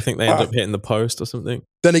ball, and I think they ended up hitting the post or something.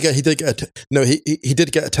 Then again, he did get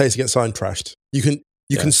a taste against Eintracht. You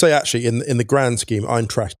can say, actually, in the grand scheme,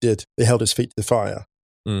 Eintracht they held his feet to the fire.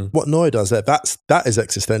 What Neuer does there, that is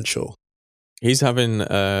existential. He's having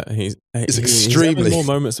he's extremely having more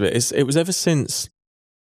moments of it. It was ever since,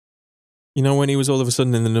 you know, when he was all of a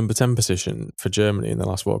sudden in the number 10 position for Germany in the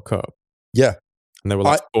last World Cup. Yeah. And there were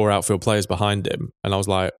like 4 outfield players behind him. And I was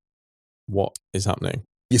like, what is happening?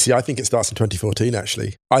 You see, I think it starts in 2014,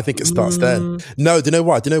 actually. I think it starts then. No, do you know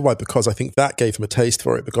why? Because I think that gave him a taste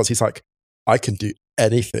for it, because he's like, I can do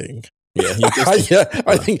anything. Yeah.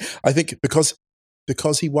 I think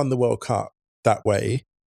because he won the World Cup that way,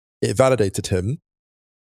 it validated him.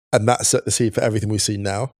 And that set the scene for everything we've seen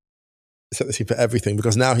now. It set the scene for everything,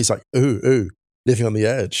 because now he's like, ooh, living on the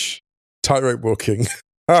edge, tightrope walking.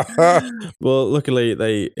 Well, luckily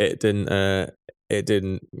it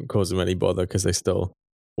didn't cause them any bother, because they still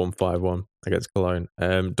won 5-1 against Cologne.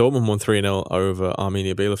 Dortmund won 3-0 over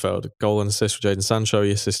Arminia Bielefeld. Goal and assist for Jadon Sancho.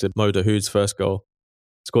 He assisted Mo Dahoud's first goal.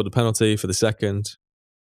 Scored the penalty for the second.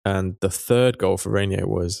 And the third goal for Renier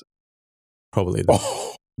was probably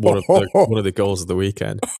one of the goals of the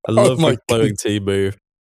weekend. A lovely flowing team move.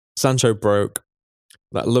 Sancho broke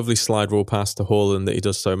that lovely slide rule pass to Haaland that he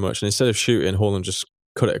does so much. And instead of shooting, Haaland just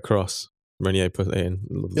cut it across. Renier put it in.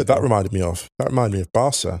 Yeah, that reminded me of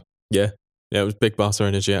Barca. Yeah. Yeah, it was big Barca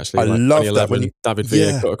energy, actually. I love that when David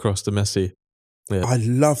Villa cut across to Messi. Yeah. I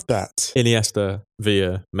love that. Iniesta,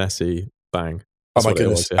 Villa, Messi, bang. That's my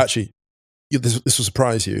goodness. Actually, this will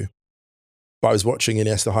surprise you, but I was watching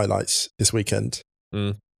Iniesta highlights this weekend.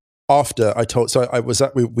 After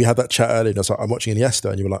we had that chat earlier, and I was like, I'm watching Iniesta,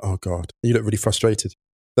 and you were like, oh God. And you looked really frustrated.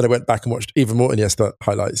 Then I went back and watched even more Iniesta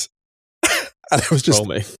highlights. And it was just...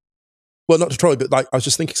 Troll me. Well, not to troll, but like I was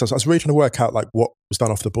just thinking, so I was really trying to work out like what was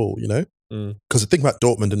done off the ball, you know? Because I think about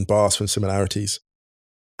Dortmund and Barca and similarities.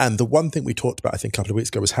 And the one thing we talked about, I think, a couple of weeks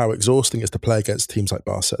ago was how exhausting it is to play against teams like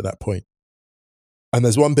Barca at that point. And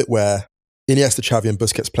there's one bit where Iniesta, Xavi and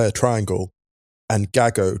Busquets play a triangle, and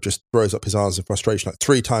Gago just throws up his arms in frustration. Like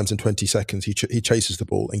 3 times in 20 seconds, he chases the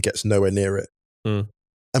ball and gets nowhere near it.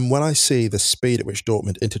 And when I see the speed at which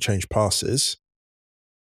Dortmund interchange passes,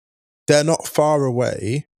 they're not far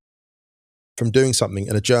away from doing something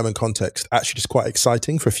in a German context, actually just quite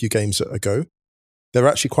exciting for a few games ago. They're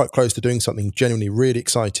actually quite close to doing something genuinely really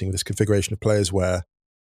exciting with this configuration of players where,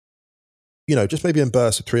 you know, just maybe in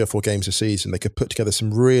bursts of 3 or 4 games a season, they could put together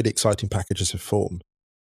some really exciting packages of form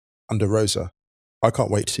under Rosa. I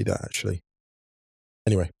can't wait to see that, actually.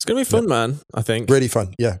 Anyway. It's going to be fun, man, I think. Really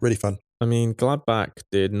fun. Yeah, really fun. I mean, Gladbach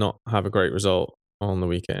did not have a great result on the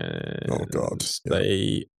weekend. Oh, God. Yeah.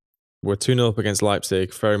 They were 2-0 up against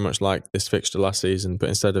Leipzig, very much like this fixture last season, but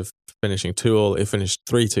instead of finishing 2-2, it finished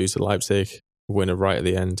 3-2 to Leipzig, winner right at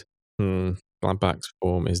the end. Gladbach's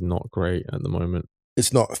form is not great at the moment.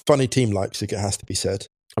 It's not a funny team, Leipzig, it has to be said.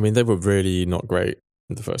 I mean, they were really not great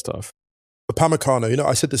in the first half. But Upamecano, you know,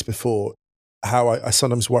 I said this before, how I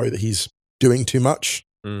sometimes worry that he's doing too much.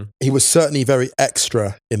 He was certainly very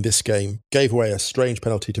extra in this game, gave away a strange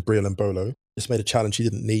penalty to Briel Mbolo. Just made a challenge he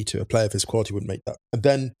didn't need to. A player of his quality wouldn't make that. And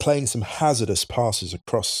then playing some hazardous passes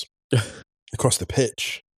across the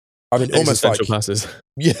pitch. I mean, almost like passes.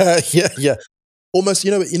 Yeah. Almost,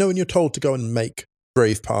 you know, when you're told to go and make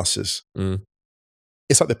brave passes.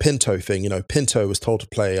 It's like the Pinto thing. You know, Pinto was told to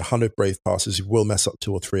play 100 brave passes. He will mess up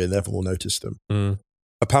 2 or 3, and everyone will notice them.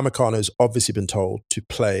 Upamecano's obviously been told to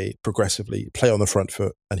play progressively, play on the front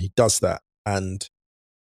foot, and he does that. And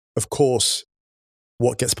of course,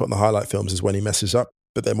 what gets put on the highlight films is when he messes up,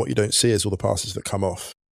 but then what you don't see is all the passes that come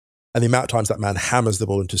off. And the amount of times that man hammers the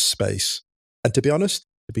ball into space. And to be honest,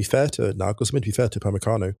 to be fair to Nagelsmann, to be fair to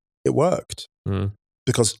Upamecano, it worked.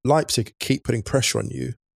 Because Leipzig keep putting pressure on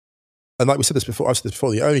you. And like I've said this before,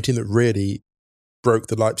 the only team that really broke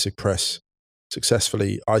the Leipzig press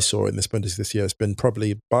successfully I saw in this Bundesliga this year has been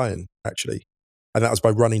probably Bayern, actually. And that was by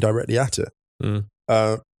running directly at it.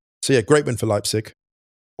 So yeah, great win for Leipzig.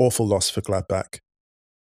 Awful loss for Gladbach.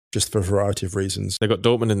 Just for a variety of reasons. They got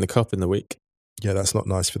Dortmund in the cup in the week. Yeah, that's not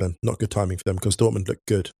nice for them. Not good timing for them because Dortmund looked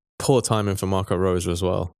good. Poor timing for Marco Rose as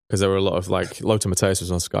well, because there were a lot of like Lothar Matthäus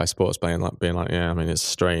was on Sky Sports being like, yeah, I mean it's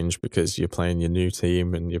strange because you're playing your new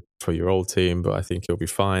team and you're for your old team, but I think you'll be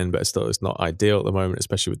fine. But still, it's not ideal at the moment,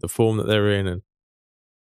 especially with the form that they're in. And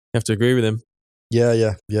you have to agree with him.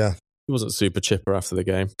 Yeah. He wasn't super chipper after the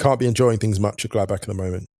game. Can't be enjoying things much at Gladbach at the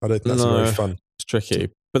moment. I don't think that's very fun. It's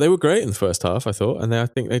tricky. But they were great in the first half, I thought. And I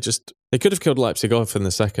think they could have killed Leipzig off in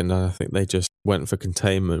the second. And I think they just went for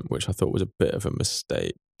containment, which I thought was a bit of a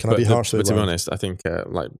mistake. I be harsh? But to be honest, I think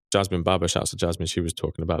like Jasmine Baba, shouts to Jasmine, she was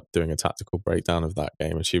talking about doing a tactical breakdown of that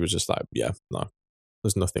game. And she was just like, yeah, no,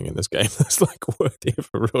 there's nothing in this game that's like worthy of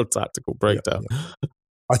a real tactical breakdown. Yeah.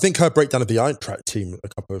 I think her breakdown of the Eintracht team a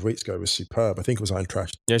couple of weeks ago was superb. I think it was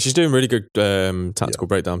Eintracht. Yeah, she's doing really good tactical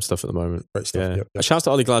breakdown stuff at the moment. Great stuff. Yeah. Shouts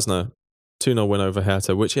to Ollie Glasner. 2-0 win over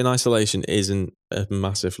Hertha, which in isolation isn't a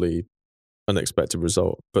massively unexpected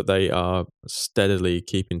result, but they are steadily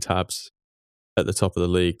keeping tabs at the top of the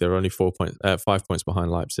league. They're only 5 points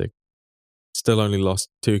behind Leipzig. Still only lost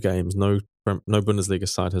 2 games. No Bundesliga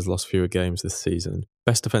side has lost fewer games this season.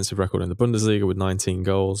 Best defensive record in the Bundesliga with 19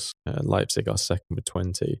 goals. Leipzig are second with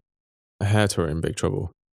 20. Hertha are in big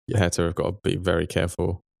trouble. Hertha have got to be very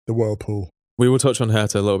careful. The whirlpool. We will touch on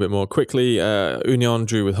Hertha a little bit more quickly. Union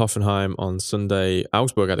drew with Hoffenheim on Sunday.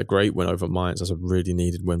 Augsburg had a great win over Mainz. That's a really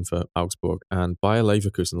needed win for Augsburg. And Bayer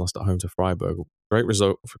Leverkusen lost at home to Freiburg. Great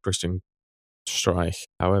result for Christian Streich.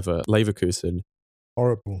 However, Leverkusen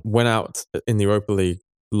went out in the Europa League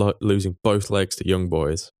losing both legs to Young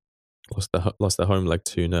Boys. Lost their home leg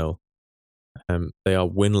 2-0. They are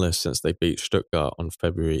winless since they beat Stuttgart on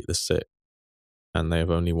February the 6th. And they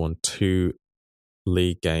have only won 2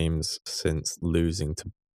 league games since losing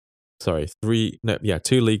to... 2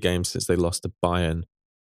 league games since they lost to Bayern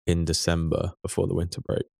in December before the winter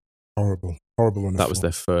break. Horrible one. That was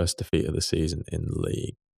their first defeat of the season in the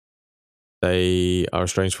league. They are a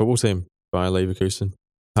strange football team, Bayer Leverkusen.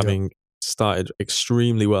 Having started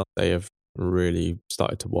extremely well, they have really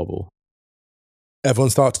started to wobble.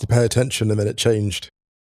 Everyone started to pay attention and then it changed.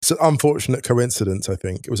 It's an unfortunate coincidence, I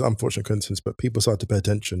think. It was an unfortunate coincidence, but people started to pay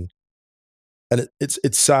attention. And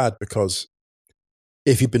it's sad because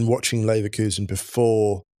if you've been watching Leverkusen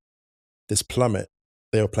before this plummet,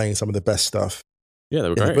 they were playing some of the best stuff they were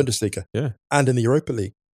in great. the Bundesliga and in the Europa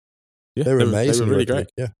League. Yeah, they were amazing. They were really great.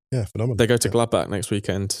 Yeah, phenomenal. They go to Gladbach next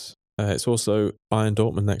weekend. It's also Bayern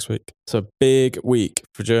Dortmund next week. It's a big week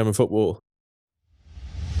for German football.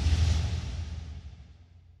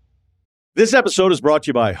 This episode is brought to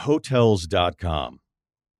you by Hotels.com.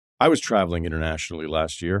 I was traveling internationally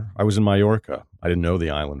last year. I was in Mallorca. I didn't know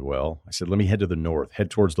the island well. I said, let me head to the north, head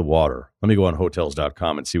towards the water. Let me go on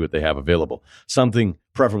Hotels.com and see what they have available. Something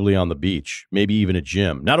preferably on the beach, maybe even a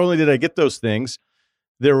gym. Not only did I get those things,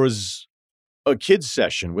 there was a kids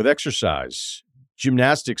session with exercise,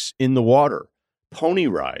 gymnastics in the water, pony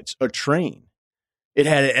rides, a train. It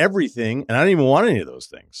had everything, and I didn't even want any of those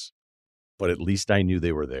things. But at least I knew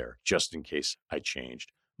they were there, just in case I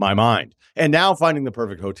changed my mind. And now finding the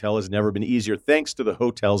perfect hotel has never been easier thanks to the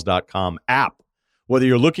Hotels.com app. Whether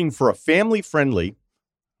you're looking for a family-friendly,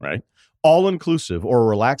 all-inclusive or a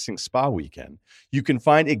relaxing spa weekend, you can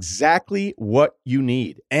find exactly what you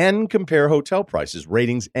need and compare hotel prices,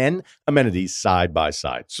 ratings, and amenities side by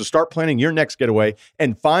side. So start planning your next getaway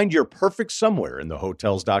and find your perfect somewhere in the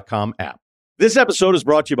Hotels.com app. This episode is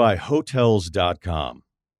brought to you by Hotels.com.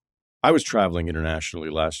 I was traveling internationally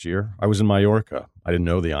last year. I was in Mallorca. I didn't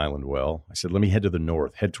know the island well. I said, let me head to the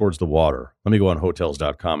north, head towards the water. Let me go on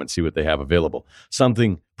Hotels.com and see what they have available.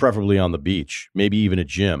 Something preferably on the beach, maybe even a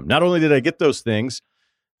gym. Not only did I get those things,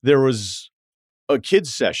 there was a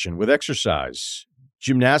kids session with exercise,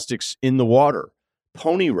 gymnastics in the water,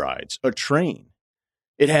 pony rides, a train.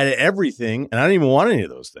 It had everything, and I didn't even want any of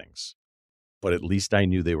those things. But at least I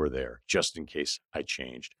knew they were there, just in case I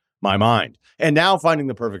changed my mind. And now finding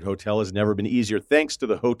the perfect hotel has never been easier thanks to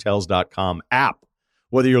the Hotels.com app.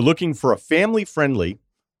 Whether you're looking for a family-friendly,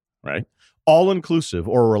 all-inclusive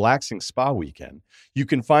or a relaxing spa weekend, you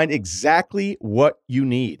can find exactly what you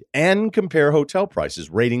need and compare hotel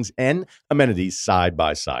prices, ratings, and amenities side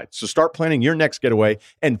by side. So start planning your next getaway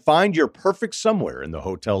and find your perfect somewhere in the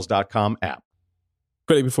Hotels.com app.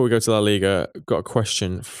 Quickly before we go to La Liga, got a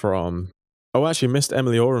question from... Oh, actually missed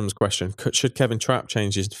Emily Orum's question. Should Kevin Trapp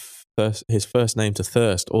change his first name to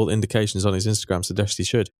Thirst? All indications on his Instagram suggest he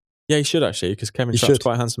should. Yeah, he should actually, because Kevin Trapp's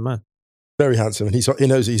quite a handsome man. Very handsome, and he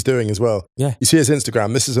knows what he's doing as well. Yeah. You see his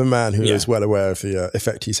Instagram. This is a man who is well aware of the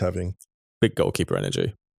effect he's having. Big goalkeeper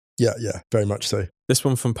energy. Yeah, very much so. This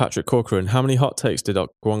one from Patrick Corcoran. How many hot takes did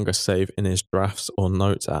Okwonga save in his drafts or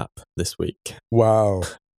notes app this week? Wow.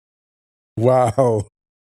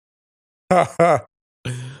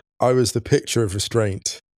 I was the picture of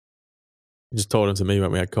restraint. You just told him to me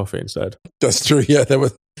when we had coffee instead. That's true, yeah. There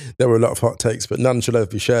were a lot of hot takes, but none shall ever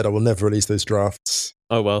be shared. I will never release those drafts.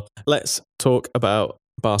 Oh, well. Let's talk about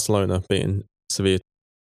Barcelona beating Sevilla.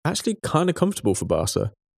 Actually kind of comfortable for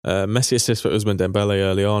Barca. Messi assist for Ousmane Dembele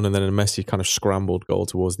early on, and then a Messi kind of scrambled goal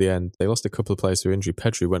towards the end. They lost a couple of players through injury.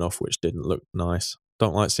 Pedri went off, which didn't look nice.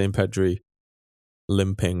 Don't like seeing Pedri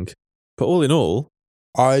limping. But all in all...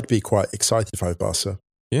 I'd be quite excited if I was Barca.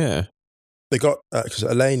 Yeah. They got, because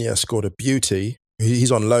Alenia scored a beauty.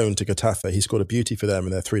 He's on loan to Getafe. He scored a beauty for them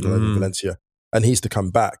and they're 3-0 over Valencia. And he's to come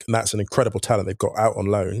back. And that's an incredible talent they've got out on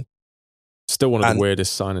loan. Still one of the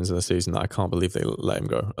weirdest signings of the season that I can't believe they let him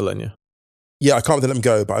go, Alenia. Yeah, I can't let him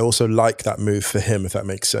go, but I also like that move for him, if that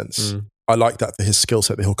makes sense. I like that for his skill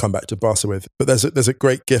set that he'll come back to Barca with. But there's a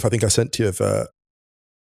great gif I think I sent to you of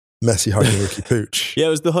Messi hugging Riqui Puig. Yeah, it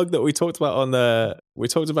was the hug that we talked about on the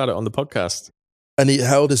podcast. And he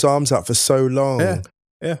held his arms out for so long.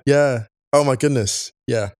 Yeah. Oh my goodness.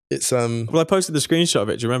 Yeah. It's Well, I posted the screenshot of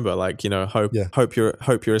it. Do you remember? Like, hope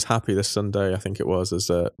you're as happy this Sunday, I think it was, as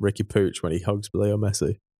Riqui Puig when he hugs Leo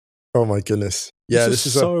Messi. Oh my goodness. Yeah, this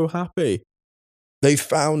is so happy.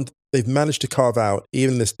 They've managed to carve out,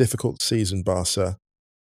 even this difficult season, Barca,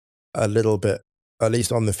 a little bit, at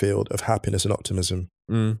least on the field, of happiness and optimism.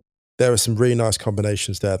 Mm. There are some really nice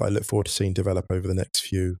combinations there that I look forward to seeing develop over the next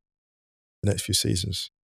few seasons.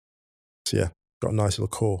 So yeah, got a nice little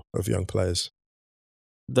core of young players.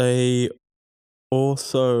 They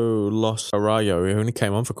also lost Arroyo. He only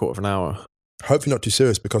came on for a quarter of an hour. Hopefully not too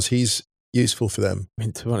serious, because he's useful for them. I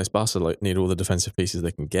mean, to be honest, Barca need all the defensive pieces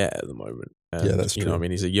they can get at the moment. And, yeah, that's true. I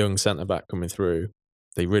mean, he's a young centre-back coming through.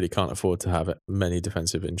 They really can't afford to have many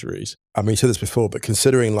defensive injuries. I mean, you said this before, but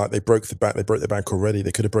considering like they broke the bank already,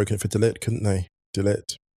 they could have broken it for De Ligt, couldn't they? De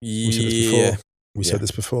Ligt. We said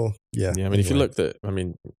this before. Yeah. I mean, anyway. If you looked at,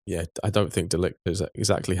 I don't think De Ligt has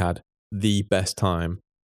exactly had the best time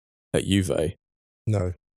at Juve.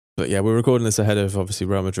 No. But yeah, we're recording this ahead of obviously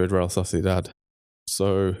Real Madrid, Real Sociedad.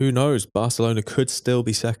 So who knows? Barcelona could still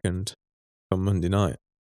be second on Monday night.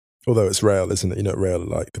 Although it's Real, isn't it? You know, Real,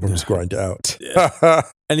 like, they probably just grind it out. Yeah.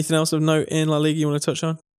 Anything else of note in La Liga you want to touch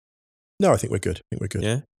on? No, I think we're good.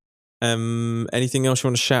 Yeah. Anything else you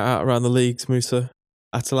want to shout out around the leagues, Musa?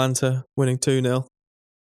 Atalanta winning 2-0.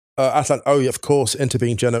 Atalanta, oh yeah, of course. Inter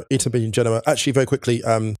being Genoa. Actually, very quickly,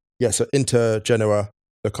 so Inter Genoa,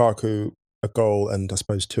 Lukaku, a goal and I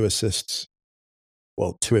suppose 2 assists.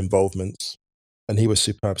 Well, 2 involvements. And he was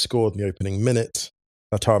superb. Scored in the opening minute.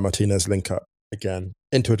 Lautaro Martinez link up again.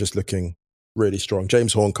 Inter just looking really strong.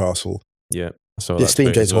 James Horncastle. Yeah. The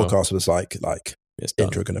esteemed James Horncastle was like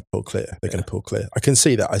Inter are going to pull clear. They're going to pull clear. I can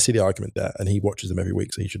see that. I see the argument there. And he watches them every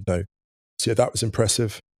week, so he should know. So yeah, that was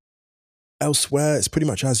impressive. Elsewhere, it's pretty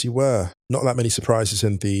much as you were. Not that many surprises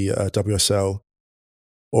in the WSL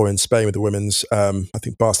or in Spain with the women's. I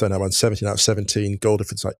think Barcelona won 17 out of 17. Goal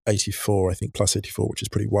difference like 84, I think, plus 84, which is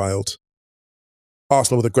pretty wild.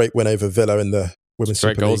 Arsenal with a great win over Villa in the women's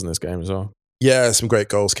Super League. Great goals in this game as well. Yeah, some great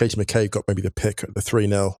goals. Katie McCabe got maybe the pick at the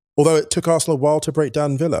 3-0. Although it took Arsenal a while to break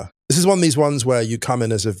down Villa. This is one of these ones where you come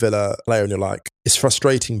in as a Villa player and you're like, it's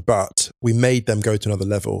frustrating, but we made them go to another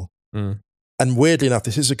level. Mm. And weirdly enough,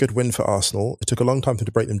 this is a good win for Arsenal. It took a long time to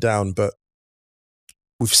break them down, but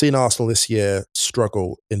we've seen Arsenal this year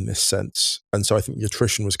struggle in this sense. And so I think the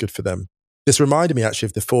attrition was good for them. This reminded me actually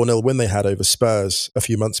of the 4-0 win they had over Spurs a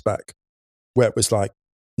few months back, where it was like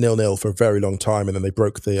 0-0 for a very long time, and then they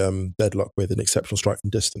broke the deadlock with an exceptional strike from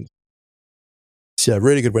distance. So yeah,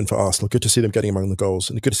 really good win for Arsenal. Good to see them getting among the goals,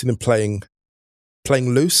 and good to see them playing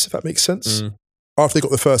loose, if that makes sense. Mm. After they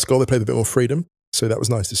got the first goal, they played with a bit more freedom, so that was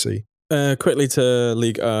nice to see. Quickly to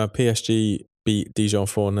League, PSG beat Dijon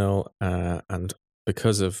 4-0, and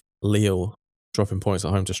because of Lille dropping points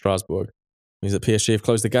at home to Strasbourg, means that PSG have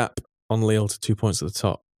closed the gap on Lille to 2 points at the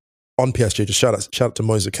top. On PSG, just shout out to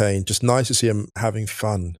Moise Kean. Just nice to see him having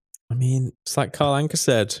fun. I mean, it's like Carl Anker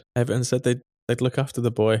said. Everton said they'd look after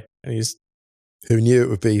the boy, and he's... Who knew it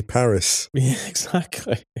would be Paris? Yeah,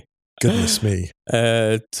 exactly. Goodness me.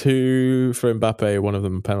 2 for Mbappe, one of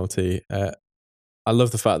them a penalty. I love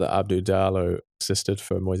the fact that Abdou Diallo assisted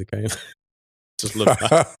for Moise Kean. Just love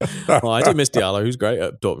that. Well, I do miss Diallo, who's great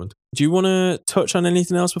at Dortmund. Do you want to touch on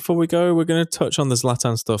anything else before we go? We're going to touch on the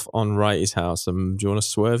Zlatan stuff on Wrighty's house. Do you want to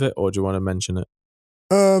swerve it or do you want to mention it?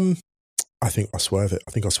 I think I'll swerve it.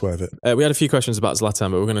 We had a few questions about Zlatan,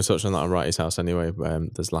 but we're going to touch on that on Wrighty's house anyway.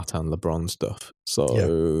 The Zlatan LeBron stuff. So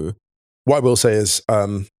yeah. What I will say is,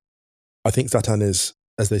 I think Zlatan is,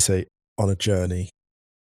 as they say, on a journey.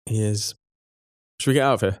 He is. Should we get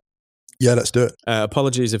out of here? Yeah, let's do it.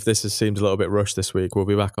 Apologies if this has seemed a little bit rushed this week. We'll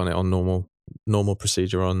be back on it on normal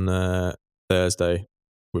procedure on Thursday.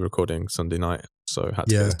 We're recording Sunday night, so had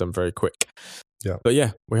to get this done very quick. Yeah. But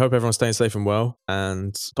yeah, we hope everyone's staying safe and well.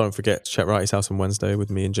 And don't forget to check Wrighty's house on Wednesday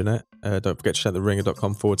with me and Jeanette. Don't forget to check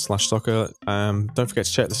theringer.com/soccer. Don't forget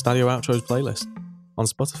to check the Stadio Outros playlist on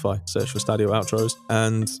Spotify. Search for Stadio Outros.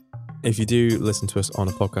 And if you do listen to us on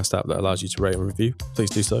a podcast app that allows you to rate and review,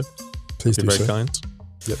 please do so. Please do so. Very kind.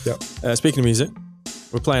 Yep. Speaking of music,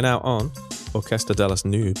 we're playing out on Orquesta de las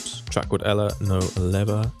Noobs, track with Ella No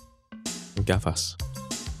Leva and Gafas,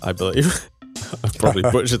 I believe. I've probably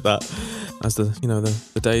butchered that. As the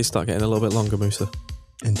days start getting a little bit longer, Musa.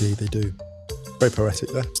 Indeed, they do. Very poetic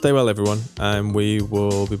there. Stay well, everyone, and we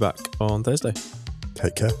will be back on Thursday.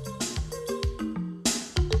 Take care.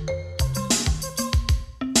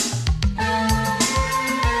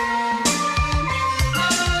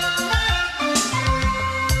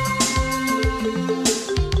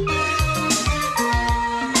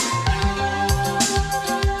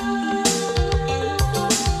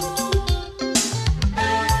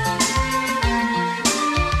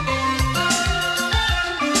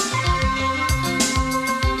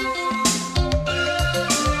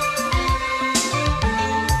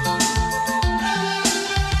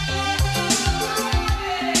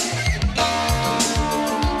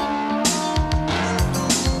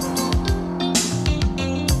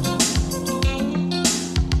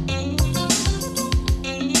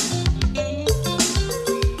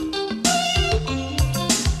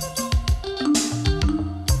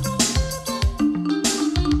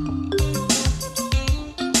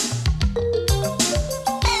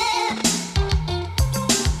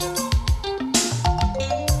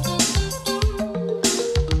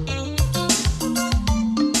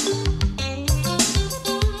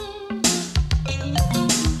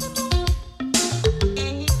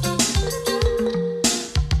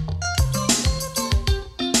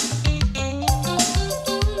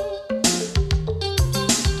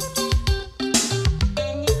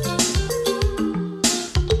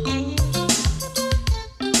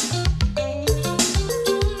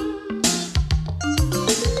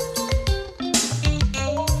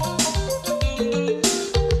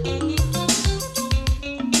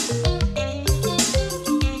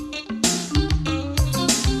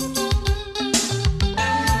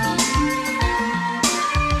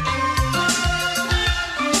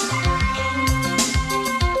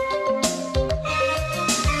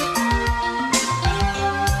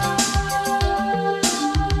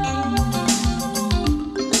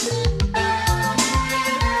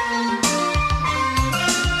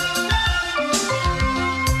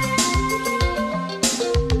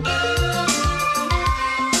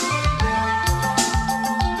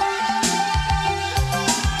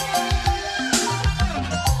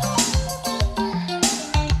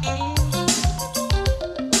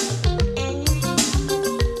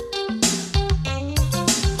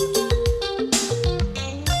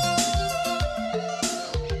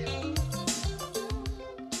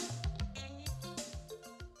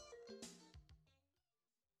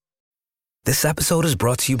 This episode is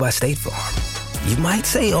brought to you by State Farm. You might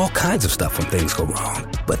say all kinds of stuff when things go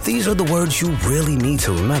wrong, but these are the words you really need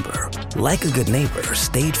to remember. Like a good neighbor,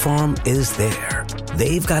 State Farm is there.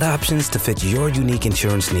 They've got options to fit your unique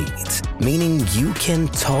insurance needs, meaning you can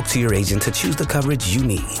talk to your agent to choose the coverage you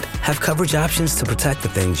need. Have coverage options to protect the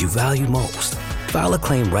things you value most. File a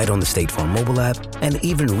claim right on the State Farm mobile app and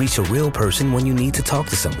even reach a real person when you need to talk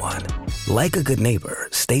to someone. Like a good neighbor,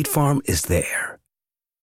 State Farm is there.